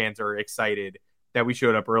because fans are excited that we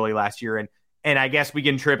showed up early last year. And I guess we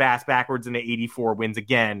can trip ass backwards into 84 wins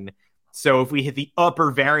again. So if we hit the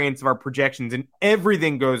upper variance of our projections and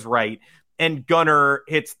everything goes right, and Gunnar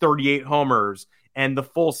hits 38 homers, and the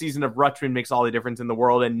full season of Rutschman makes all the difference in the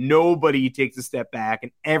world, and nobody takes a step back,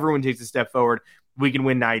 and everyone takes a step forward, we can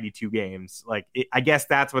win 92 games. I guess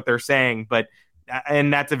that's what they're saying,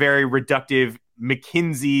 and that's a very reductive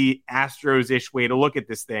McKinsey Astros-ish way to look at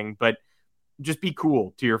this thing, but just be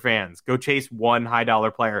cool to your fans. Go chase one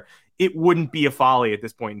high-dollar player. It wouldn't be a folly at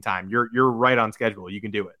this point in time. You're right on schedule. You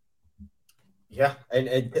can do it. Yeah,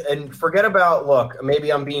 and forget about, look,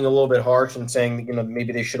 maybe I'm being a little bit harsh and saying,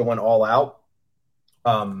 maybe they should have went all out.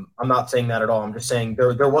 I'm not saying that at all. I'm just saying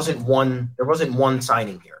there wasn't one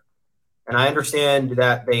signing here. And I understand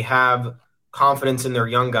that they have confidence in their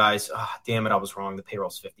young guys. Damn it, I was wrong. The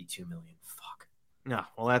payroll's $52 million. Fuck. No,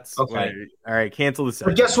 well, that's okay. All right, cancel the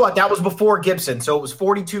sentence. But guess what? That was before Gibson. So it was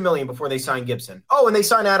 $42 million before they signed Gibson. Oh, and they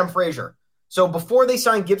signed Adam Frazier. So before they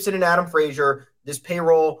signed Gibson and Adam Frazier, this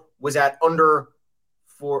payroll was at under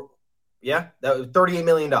that was $38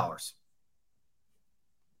 million.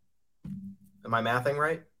 Am I mathing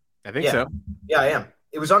right? I think so. Yeah, I am.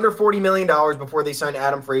 It was under $40 million before they signed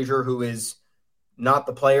Adam Frazier, who is not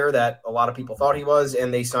the player that a lot of people thought he was,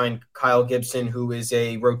 and they signed Kyle Gibson, who is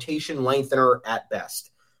a rotation lengthener at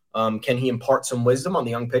best. Can he impart some wisdom on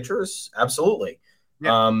the young pitchers? Absolutely.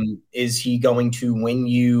 Yeah. Is he going to win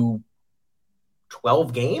you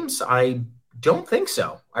 12 games? I don't think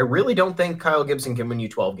so. I really don't think Kyle Gibson can win you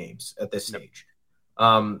 12 games at this stage.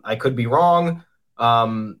 I could be wrong,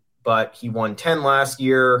 but he won 10 last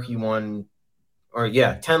year. 10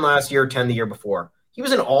 last year, 10 the year before. He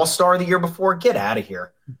was an all-star the year before. Get out of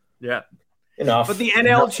here. Yeah. Enough. But the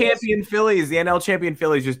NL champion Phillies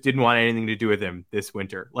just didn't want anything to do with him this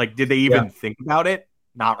winter. Did they even think about it?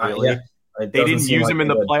 Not really. They didn't use him in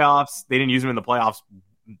the playoffs. They didn't use him in the playoffs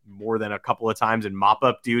more than a couple of times in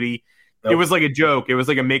mop-up duty. Nope. It was like a joke. It was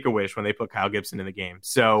like a make-a-wish when they put Kyle Gibson in the game.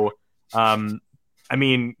 So, rotation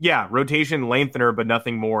lengthener, but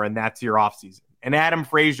nothing more, and that's your offseason. And Adam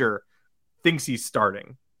Frazier thinks he's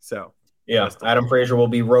starting. So, yeah, Adam Frazier will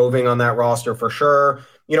be roving on that roster for sure.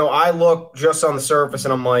 I look just on the surface,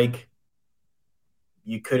 and I'm like,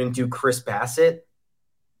 you couldn't do Chris Bassett?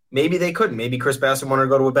 Maybe they couldn't. Maybe Chris Bassett wanted to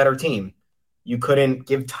go to a better team. You couldn't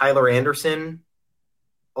give Tyler Anderson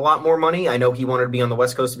a lot more money. I know he wanted to be on the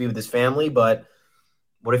West Coast to be with his family, but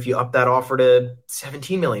what if you up that offer to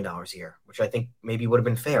 $17 million a year, which I think maybe would have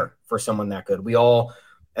been fair for someone that good. We all,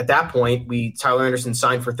 at that point, Tyler Anderson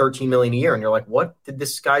signed for $13 million a year, and you're like, what did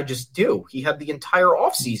this guy just do? He had the entire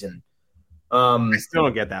offseason. I still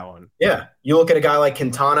don't get that one. Yeah. You look at a guy like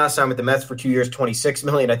Quintana, signed with the Mets for 2 years, $26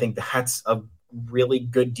 million. I think that's a really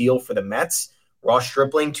good deal for the Mets. Ross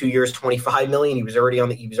Stripling, 2 years, $25 million. He was already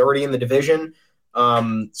in the division.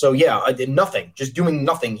 I did nothing, just doing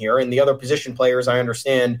nothing here. And the other position players, I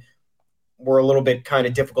understand, were a little bit kind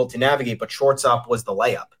of difficult to navigate, but shortstop was the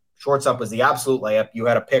layup. Shortstop was the absolute layup. You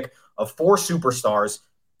had a pick of 4 superstars.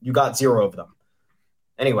 You got 0 of them.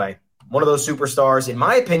 Anyway, one of those superstars, in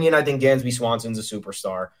my opinion, I think Dansby Swanson's a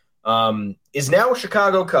superstar, is now a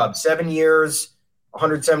Chicago Cub, 7 years,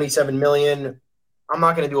 $177 million. I'm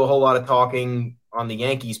not going to do a whole lot of talking on the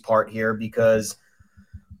Yankees part here because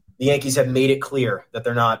the Yankees have made it clear that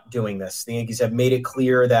they're not doing this. The Yankees have made it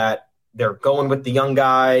clear that they're going with the young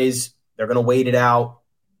guys. They're going to wait it out.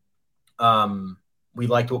 We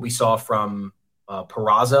liked what we saw from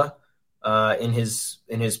Peraza in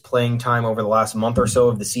his playing time over the last month or so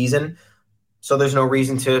of the season. So there's no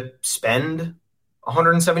reason to spend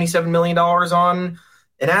 $177 million on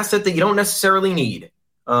an asset that you don't necessarily need,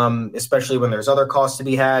 especially when there's other costs to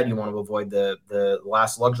be had. You want to avoid the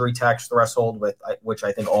last luxury tax threshold, which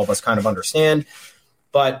I think all of us kind of understand.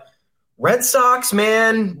 But Red Sox,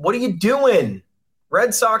 man, what are you doing?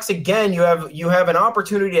 Red Sox, again, you have an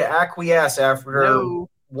opportunity to acquiesce after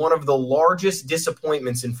one of the largest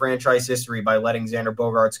disappointments in franchise history by letting Xander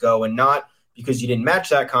Bogaerts go, and not because you didn't match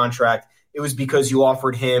that contract. It was because you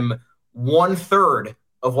offered him 1/3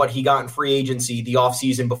 of what he got in free agency the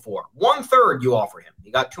offseason before. 1/3 you offered him.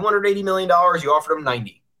 He got $280 million. You offered him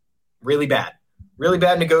 90. Really bad. Really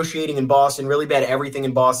bad negotiating in Boston. Really bad everything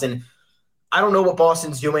in Boston. I don't know what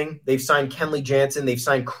Boston's doing. They've signed Kenley Jansen. They've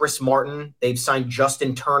signed Chris Martin. They've signed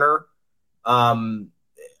Justin Turner.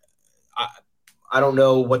 I don't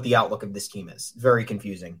know what the outlook of this team is. Very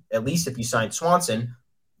confusing. At least if you sign Swanson,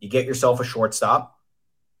 you get yourself a shortstop.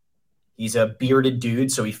 He's a bearded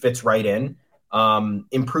dude, so he fits right in.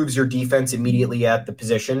 Improves your defense immediately at the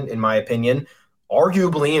position, in my opinion.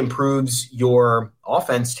 Arguably improves your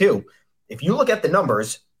offense, too. If you look at the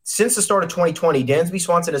numbers, since the start of 2020, Dansby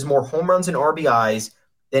Swanson has more home runs and RBIs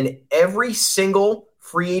than every single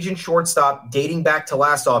free agent shortstop dating back to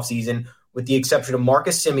last offseason, with the exception of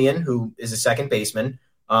Marcus Semien, who is a second baseman,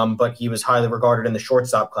 but he was highly regarded in the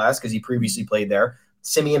shortstop class because he previously played there.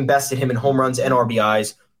 Semien bested him in home runs and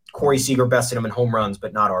RBIs. Corey Seager bested him in home runs,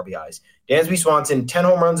 but not RBIs. Dansby Swanson, 10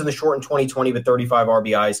 home runs in the short in 2020 with 35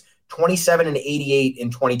 RBIs, 27 and 88 in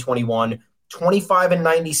 2021, 25 and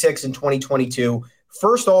 96 in 2022,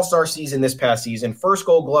 first All-Star season this past season, first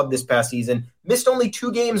Gold Glove this past season, missed only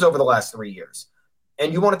 2 games over the last 3 years.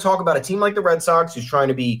 And you want to talk about a team like the Red Sox who's trying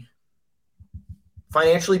to be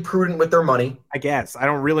financially prudent with their money. I guess. I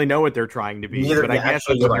don't really know what they're trying to be, but I guess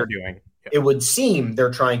that's what they're doing. Yeah. It would seem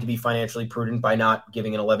they're trying to be financially prudent by not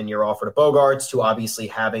giving an 11-year offer to Bogaerts, to obviously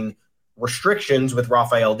having restrictions with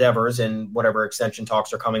Rafael Devers and whatever extension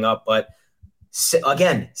talks are coming up. But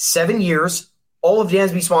again, 7 years, all of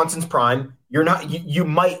Dansby Swanson's prime. You're not. You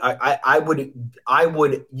might.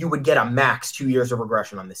 You would get a max 2 years of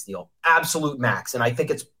regression on this deal, absolute max, and I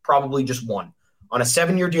think it's probably just one on a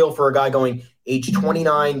 7-year deal for a guy going age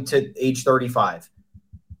 29 to age 35.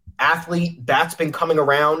 Athlete, bat's been coming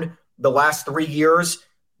around the last 3 years.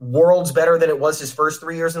 World's better than it was his first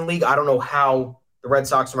 3 years in the league. I don't know how the Red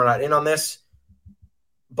Sox are not in on this,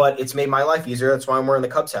 but it's made my life easier. That's why I'm wearing the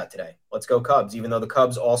Cubs hat today. Let's go Cubs, even though the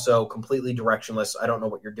Cubs also completely directionless. I don't know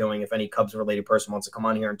what you're doing. If any Cubs-related person wants to come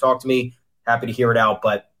on here and talk to me, happy to hear it out,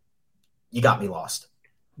 but you got me lost.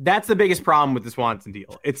 That's the biggest problem with the Swanson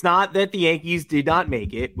deal. It's not that the Yankees did not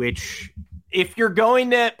make it, which if you're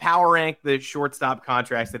going to power rank the shortstop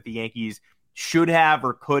contracts that the Yankees should have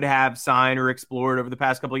or could have signed or explored over the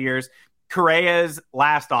past couple of years, Correa's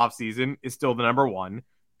last offseason is still the number one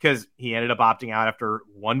because he ended up opting out after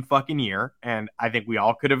 1 fucking year. And I think we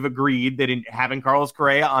all could have agreed that having Carlos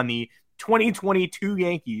Correa on the 2022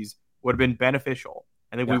 Yankees would have been beneficial.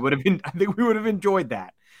 I think we would have enjoyed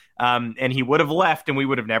that. And he would have left and we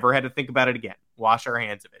would have never had to think about it again. Wash our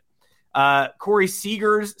hands of it. Corey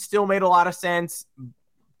Seager's still made a lot of sense,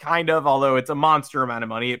 kind of, although it's a monster amount of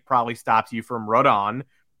money. It probably stops you from Rodon,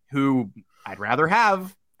 who I'd rather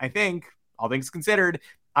have, I think, all things considered.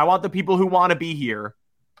 I want the people who want to be here.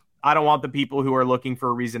 I don't want the people who are looking for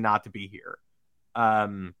a reason not to be here.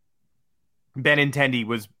 Benintendi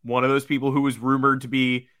was one of those people who was rumored to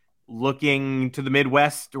be looking to the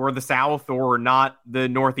Midwest or the South or not the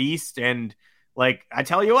Northeast. And like, I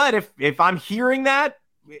tell you what, if I'm hearing that,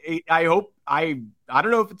 I hope I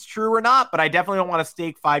don't know if it's true or not, but I definitely don't want to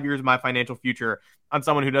stake 5 years of my financial future on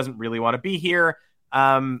someone who doesn't really want to be here.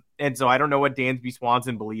 And so I don't know what Dansby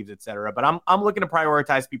Swanson believes, et cetera, but I'm looking to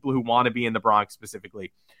prioritize people who want to be in the Bronx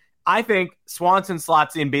specifically. I think Swanson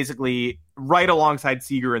slots in basically right alongside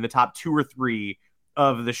Seager in the top 2 or 3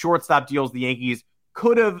 of the shortstop deals the Yankees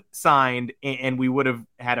could have signed, and we would have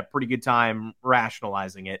had a pretty good time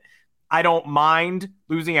rationalizing it. I don't mind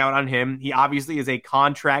losing out on him. He obviously is a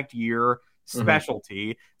contract year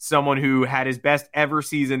specialty, someone who had his best ever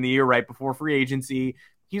season the year right before free agency.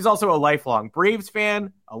 He's also a lifelong Braves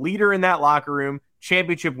fan, a leader in that locker room,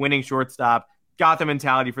 championship winning shortstop, got the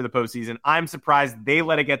mentality for the postseason. I'm surprised they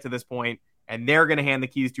let it get to this point, and they're going to hand the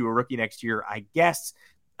keys to a rookie next year, I guess.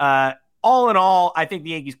 All in all, I think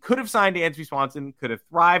the Yankees could have signed Dansby Swanson, could have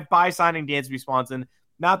thrived by signing Dansby Swanson.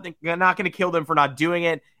 Not going to kill them for not doing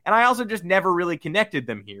it. And I also just never really connected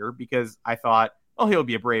them here because I thought, oh, he'll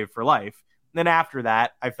be a Brave for life. And then after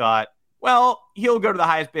that, I thought, well, he'll go to the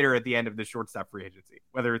highest bidder at the end of the shortstop free agency,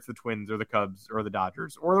 whether it's the Twins or the Cubs or the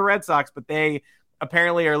Dodgers or the Red Sox. But they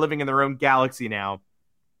apparently are living in their own galaxy now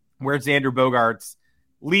where Xander Bogaerts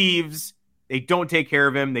leaves. They don't take care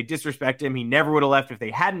of him. They disrespect him. He never would have left if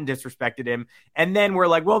they hadn't disrespected him. And then we're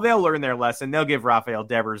like, well, they'll learn their lesson. They'll give Rafael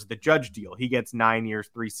Devers the Judge deal. He gets 9 years,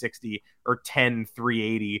 $360 or 10,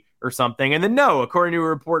 $380 or something. And then no, according to a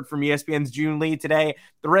report from ESPN's June Lee today,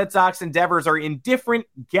 the Red Sox and Devers are in different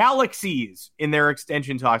galaxies in their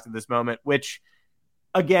extension talks at this moment, which,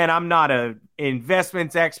 again, I'm not an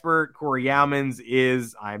investments expert. Corey Yalmans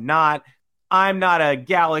is. I'm not a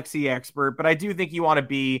galaxy expert, but I do think you want to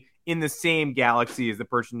be in the same galaxy as the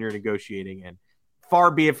person you're negotiating in.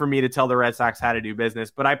 Far be it for me to tell the Red Sox how to do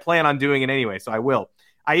business, but I plan on doing it anyway, so I will.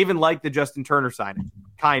 I even like the Justin Turner signing,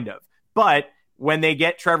 kind of. But when they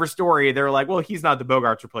get Trevor Story, they're like, well, he's not the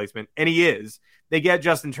Bogaerts replacement, and he is. They get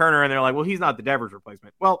Justin Turner, and they're like, well, he's not the Devers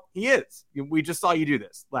replacement. Well, he is. We just saw you do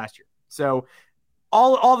this last year. So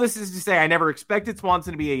all this is to say, I never expected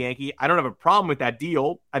Swanson to be a Yankee. I don't have a problem with that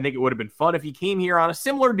deal. I think it would have been fun if he came here on a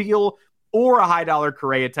similar deal or a high-dollar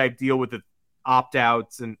Correa type deal with the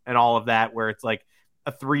opt-outs and all of that, where it's like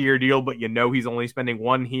a 3-year deal, but he's only spending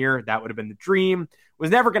 1 here. That would have been the dream. It was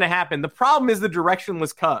never going to happen. The problem is the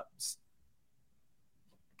directionless Cubs,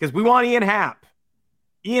 because we want Ian Happ.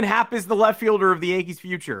 Ian Happ is the left fielder of the Yankees'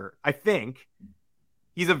 future, I think.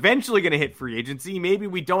 He's eventually going to hit free agency. Maybe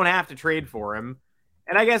we don't have to trade for him.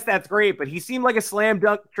 And I guess that's great, but he seemed like a slam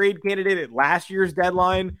dunk trade candidate at last year's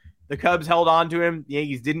deadline. The Cubs held on to him. The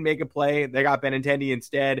Yankees didn't make a play. They got Benintendi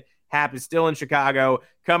instead. Happ is still in Chicago,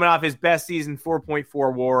 coming off his best season,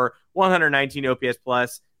 4.4 WAR, 119 OPS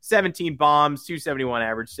plus, 17 bombs, 271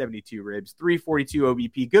 average, 72 ribs, 342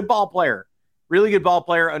 OBP. Good ball player. Really good ball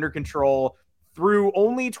player, under control through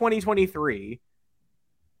only 2023.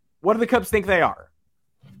 What do the Cubs think they are?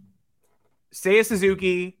 Seiya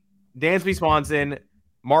Suzuki, Dansby Swanson,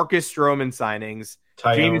 Marcus Stroman signings,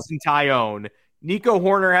 Jameson Taillon. Nico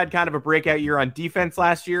Horner had kind of a breakout year on defense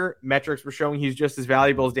last year. Metrics were showing he's just as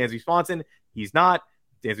valuable as Dansby Swanson. He's not.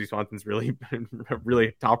 Dansby Swanson's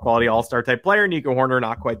really top quality all-star type player. Nico Horner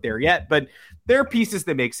not quite there yet, but there are pieces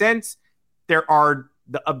that make sense. The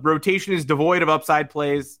rotation is devoid of upside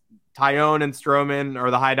plays. Taillon and Stroman are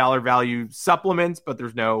the high dollar value supplements, but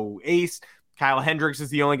there's no ace. Kyle Hendricks is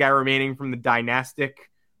the only guy remaining from the dynastic,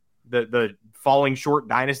 the falling short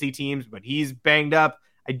dynasty teams, but he's banged up.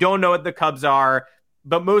 I don't know what the Cubs are,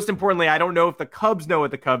 but most importantly, I don't know if the Cubs know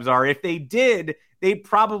what the Cubs are. If they did, they'd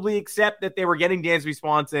probably accept that they were getting Dansby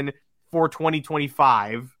Swanson for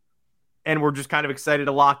 2025, and we're just kind of excited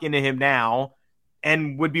to lock into him now,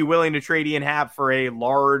 and would be willing to trade Ian Happ for a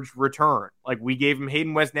large return. Like we gave him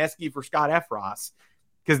Hayden Wesneski for Scott Effross,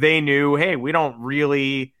 because they knew, hey, we don't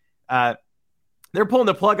really they're pulling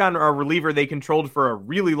the plug on a reliever they controlled for a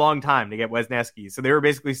really long time to get Wesneski. So they were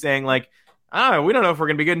basically saying, like, oh, we don't know if we're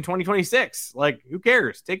going to be good in 2026. Like, who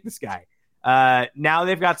cares? Take this guy. Now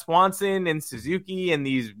they've got Swanson and Suzuki and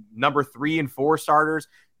these number 3 and 4 starters.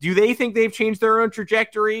 Do they think they've changed their own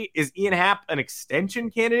trajectory? Is Ian Happ an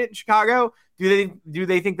extension candidate in Chicago? Do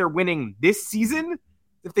they think they're winning this season?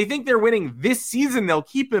 If they think they're winning this season, they'll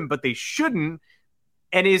keep him, but they shouldn't.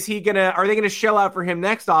 And are they gonna shell out for him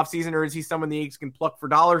next offseason, or is he someone the Yankees can pluck for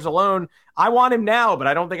dollars alone? I want him now, but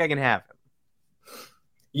I don't think I can have him.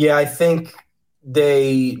 Yeah, I think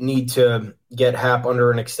they need to get Happ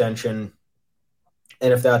under an extension.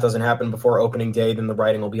 And if that doesn't happen before opening day, then the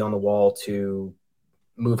writing will be on the wall to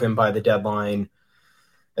move him by the deadline.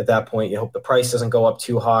 At that point, you hope the price doesn't go up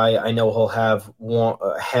too high. I know he'll have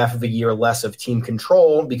half of a year less of team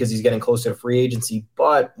control because he's getting closer to free agency.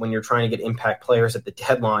 But when you're trying to get impact players at the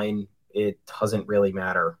deadline, it doesn't really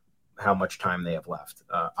matter how much time they have left.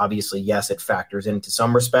 Obviously, yes, it factors into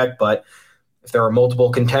some respect, but if there are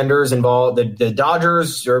multiple contenders involved, the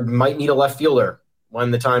Dodgers might need a left fielder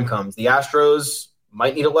when the time comes. The Astros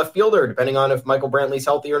might need a left fielder, depending on if Michael Brantley's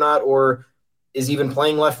healthy or not, or is even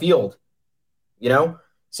playing left field,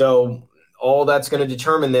 So all that's going to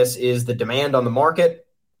determine this is the demand on the market.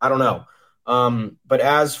 I don't know. But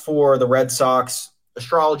as for the Red Sox,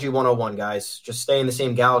 astrology 101, guys, just stay in the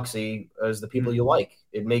same galaxy as the people you like.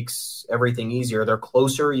 It makes everything easier. They're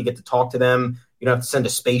closer. You get to talk to them. You don't have to send a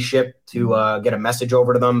spaceship to get a message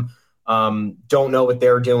over to them. Don't know what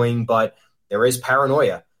they're doing, but there is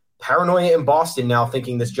paranoia. Paranoia in Boston now,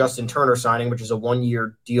 thinking this Justin Turner signing, which is a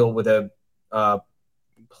 1-year deal with a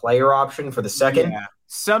player option for the second. Yeah.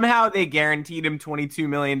 Somehow they guaranteed him $22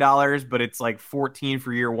 million, but it's like 14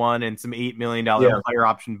 for year one and some $8 million player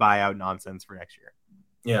option buyout nonsense for next year.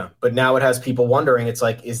 Yeah, but now it has people wondering, it's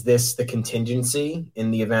like, is this the contingency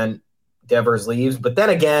in the event Devers leaves? But then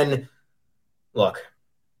again, look,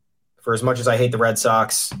 for as much as I hate the Red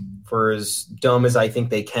Sox, for as dumb as I think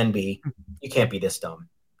they can be, you can't be this dumb.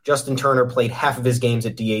 Justin Turner played half of his games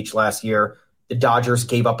at DH last year. The Dodgers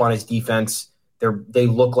gave up on his defense. They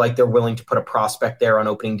look like they're willing to put a prospect there on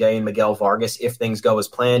opening day in Miguel Vargas if things go as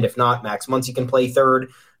planned. If not, Max Muncy can play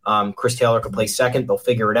third. Chris Taylor can play second. They'll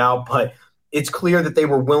figure it out. But it's clear that they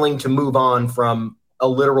were willing to move on from a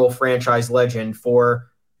literal franchise legend for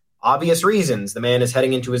obvious reasons. The man is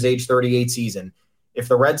heading into his age 38 season. If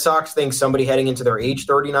the Red Sox think somebody heading into their age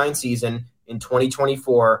 39 season in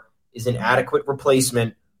 2024 is an adequate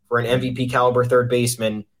replacement for an MVP caliber third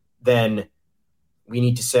baseman, then we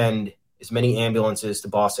need to send as many ambulances to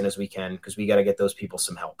Boston as we can because we got to get those people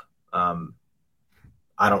some help.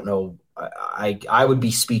 I don't know. I would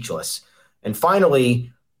be speechless. And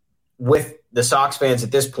finally, with the Sox fans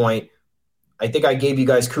at this point, I think I gave you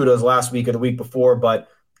guys kudos last week or the week before, but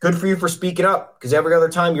good for you for speaking up because every other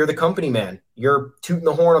time you're the company man. You're tooting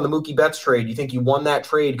the horn on the Mookie Betts trade. You think you won that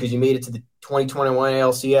trade because you made it to the 2021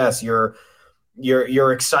 ALCS.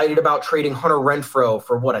 You're excited about trading Hunter Renfroe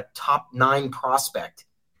for what, a top 9 prospect.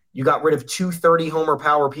 You got rid of 2 30-homer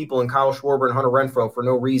power people in Kyle Schwarber and Hunter Renfroe for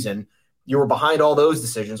no reason. You were behind all those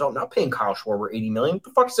decisions. Oh, I'm not paying Kyle Schwarber $80 million. What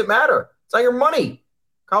the fuck does it matter? It's not your money.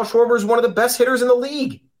 Kyle Schwarber is one of the best hitters in the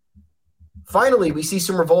league. Finally, we see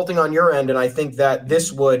some revolting on your end, and I think that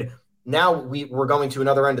this would – now we're going to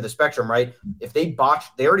another end of the spectrum, right? If they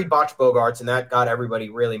already botched Bogarts, and that got everybody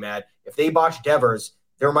really mad. If they botched Devers,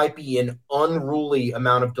 there might be an unruly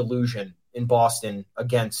amount of delusion in Boston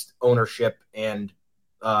against ownership and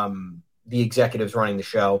the executives running the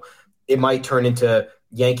show. It might turn into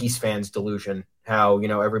Yankees fans' delusion, how,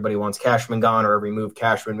 everybody wants Cashman gone or every move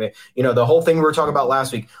Cashman made. The whole thing we were talking about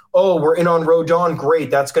last week. Oh, we're in on Rodon.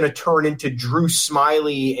 Great. That's going to turn into Drew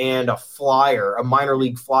Smyly and a minor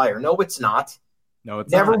league flyer. No, it's not. No,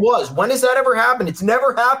 it's never not. was. When has that ever happened? It's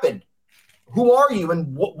never happened. Who are you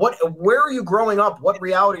and where are you growing up? What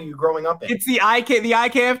reality are you growing up in? It's the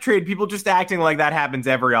IKF trade. People just acting like that happens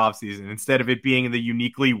every offseason instead of it being the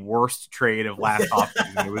uniquely worst trade of last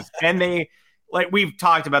offseason. It was, and they, like, we've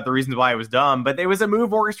talked about the reasons why it was dumb, but it was a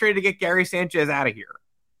move orchestrated to get Gary Sanchez out of here.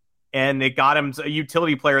 And it got him a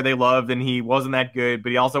utility player they loved, and he wasn't that good,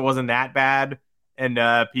 but he also wasn't that bad. And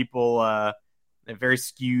people, a very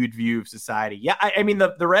skewed view of society. Yeah, I mean,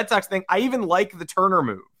 the Red Sox thing, I even like the Turner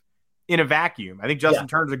move in a vacuum. I think Justin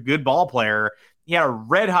Turner's a good ball player. He had a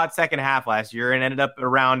red-hot second half last year and ended up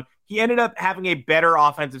having a better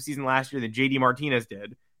offensive season last year than JD Martinez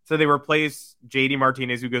did. So they replace JD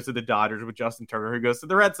Martinez, who goes to the Dodgers, with Justin Turner, who goes to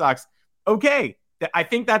the Red Sox. Okay, I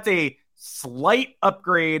think that's a slight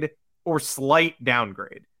upgrade or slight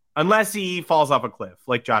downgrade, unless he falls off a cliff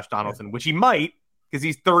like Josh Donaldson, which he might because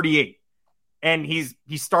he's 38. And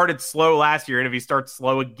he started slow last year, and if he starts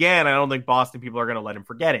slow again, I don't think Boston people are going to let him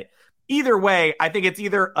forget it. Either way, I think it's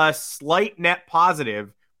either a slight net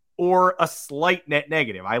positive or a slight net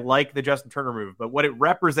negative. I like the Justin Turner move, but what it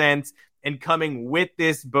represents and coming with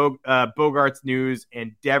this Bogarts news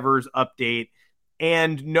and Devers update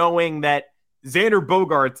and knowing that Xander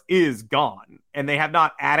Bogaerts is gone and they have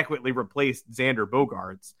not adequately replaced Xander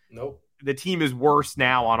Bogaerts. Nope. The team is worse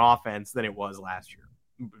now on offense than it was last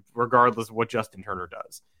year, regardless of what Justin Turner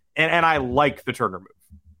does. And I like the Turner move.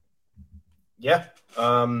 Yeah,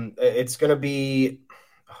 it's going to be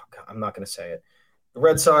I'm not going to say it. The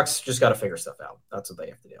Red Sox just got to figure stuff out. That's what they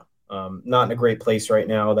have to do. Not in a great place right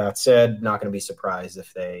now. That said, not going to be surprised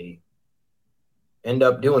if they end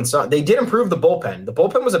up doing something. They did improve the bullpen. The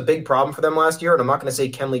bullpen was a big problem for them last year, and I'm not going to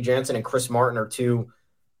say Kenley Jansen and Chris Martin are two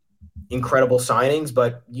incredible signings,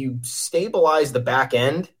 but you stabilize the back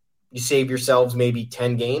end, you save yourselves maybe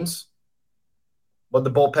 10 games. But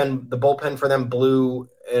the bullpen for them blew,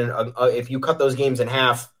 and if you cut those games in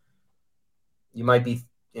half, it might be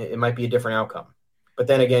a different outcome. But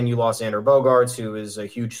then again, you lost Xander Bogaerts, who is a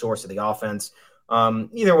huge source of the offense.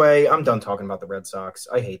 Either way, I'm done talking about the Red Sox.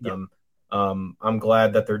 I hate them. I'm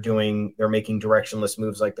glad that they're making directionless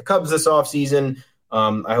moves like the Cubs this offseason.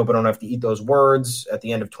 I hope I don't have to eat those words at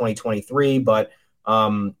the end of 2023, but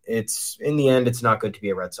it's in the end, it's not good to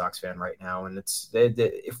be a Red Sox fan right now. And it's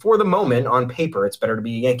for the moment on paper, it's better to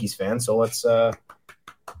be a Yankees fan. So let's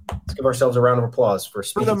give ourselves a round of applause for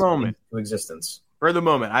the moment to existence. For the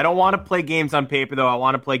moment. I don't want to play games on paper, though. I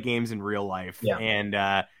want to play games in real life. Yeah. And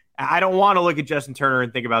I don't want to look at Justin Turner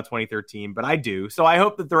and think about 2013, but I do. So I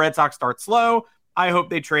hope that the Red Sox start slow. I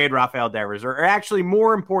hope they trade Rafael Devers, or actually,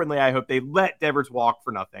 more importantly, I hope they let Devers walk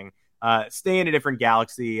for nothing, stay in a different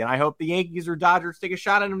galaxy, and I hope the Yankees or Dodgers take a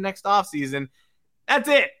shot at him next offseason. That's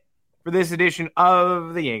it for this edition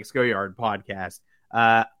of the Yanks Go Yard podcast.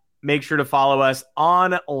 Make sure to follow us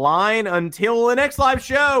online until the next live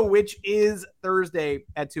show, which is Thursday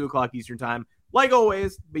at 2 o'clock Eastern time. Like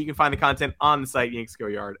always, but you can find the content on the site,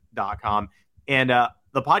 yanksgoyard.com. And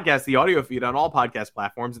the podcast, the audio feed on all podcast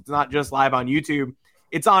platforms. It's not just live on YouTube.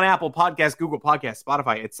 It's on Apple Podcasts, Google Podcasts,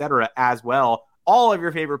 Spotify, etc. as well. All of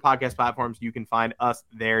your favorite podcast platforms, you can find us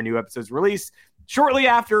there. New episodes released shortly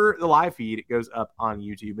after the live feed goes up on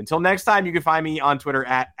YouTube. Until next time, you can find me on Twitter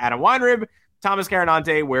at Adam Weinrib. Thomas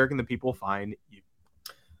Carannante, where can the people find you?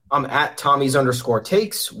 I'm at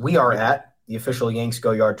Tommy's_takes. We are at the official Yanks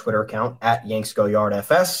Go Yard Twitter account at Yanks Go Yard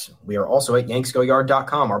FS. We are also at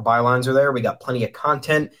yanksgoyard.com. Our bylines are there. We got plenty of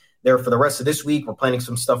content there for the rest of this week. We're planning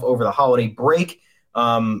some stuff over the holiday break. You're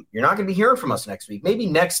not going to be hearing from us next week. Maybe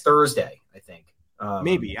next Thursday, I think.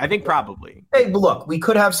 Maybe. I think probably. Hey, look, we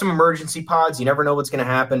could have some emergency pods. You never know what's going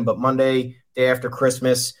to happen. But Monday, day after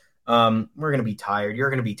Christmas, we're going to be tired. You're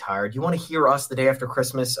going to be tired. You want to hear us the day after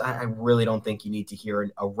Christmas? I really don't think you need to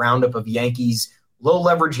hear a roundup of Yankees,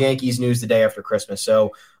 low-leverage Yankees news the day after Christmas.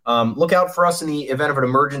 So look out for us in the event of an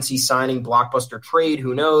emergency signing, blockbuster trade.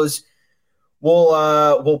 Who knows?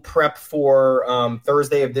 We'll prep for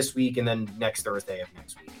Thursday of this week and then next Thursday of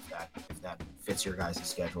next week if that fits your guys'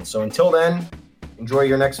 schedule. So until then, enjoy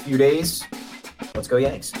your next few days. Let's go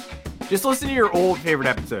Yanks. Just listen to your old favorite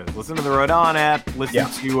episodes. Listen to the Rodon app. Listen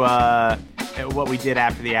to what we did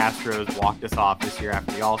after the Astros walked us off this year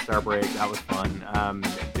after the All-Star break. That was fun.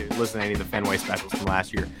 Listen to any of the Fenway specials from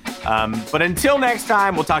last year. But until next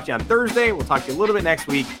time, we'll talk to you on Thursday. We'll talk to you a little bit next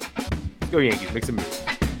week. Let's go Yankees. Make some moves.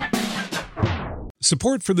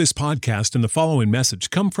 Support for this podcast and the following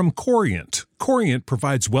message come from Corient. Corient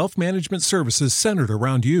provides wealth management services centered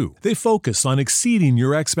around you. They focus on exceeding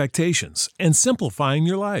your expectations and simplifying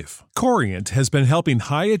your life. Corient has been helping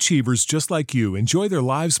high achievers just like you enjoy their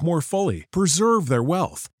lives more fully, preserve their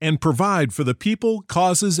wealth, and provide for the people,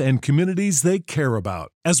 causes, and communities they care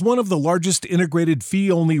about. As one of the largest integrated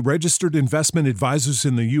fee-only registered investment advisors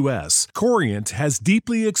in the U.S., Corient has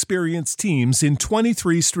deeply experienced teams in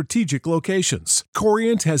 23 strategic locations.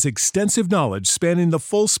 Corient has extensive knowledge spanning the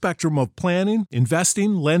full spectrum of planning,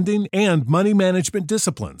 investing, lending, and money management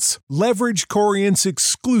disciplines. Leverage Corient's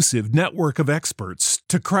exclusive network of experts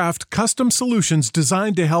to craft custom solutions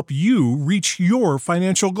designed to help you reach your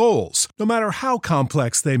financial goals, no matter how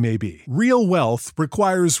complex they may be. Real wealth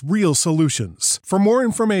requires real solutions. For more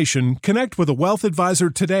information, connect with a wealth advisor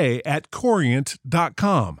today at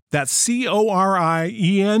Corient.com. That's Corient.com.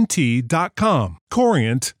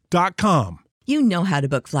 Corient.com. You know how to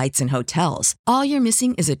book flights and hotels. All you're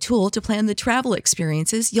missing is a tool to plan the travel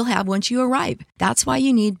experiences you'll have once you arrive. That's why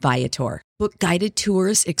you need Viator. Book guided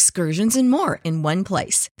tours, excursions, and more in one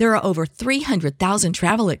place. There are over 300,000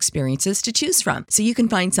 travel experiences to choose from, so you can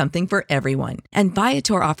find something for everyone. And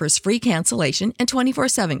Viator offers free cancellation and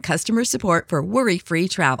 24/7 customer support for worry-free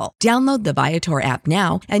travel. Download the Viator app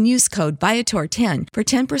now and use code Viator10 for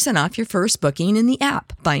 10% off your first booking in the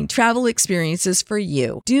app. Find travel experiences for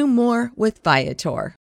you. Do more with Viator.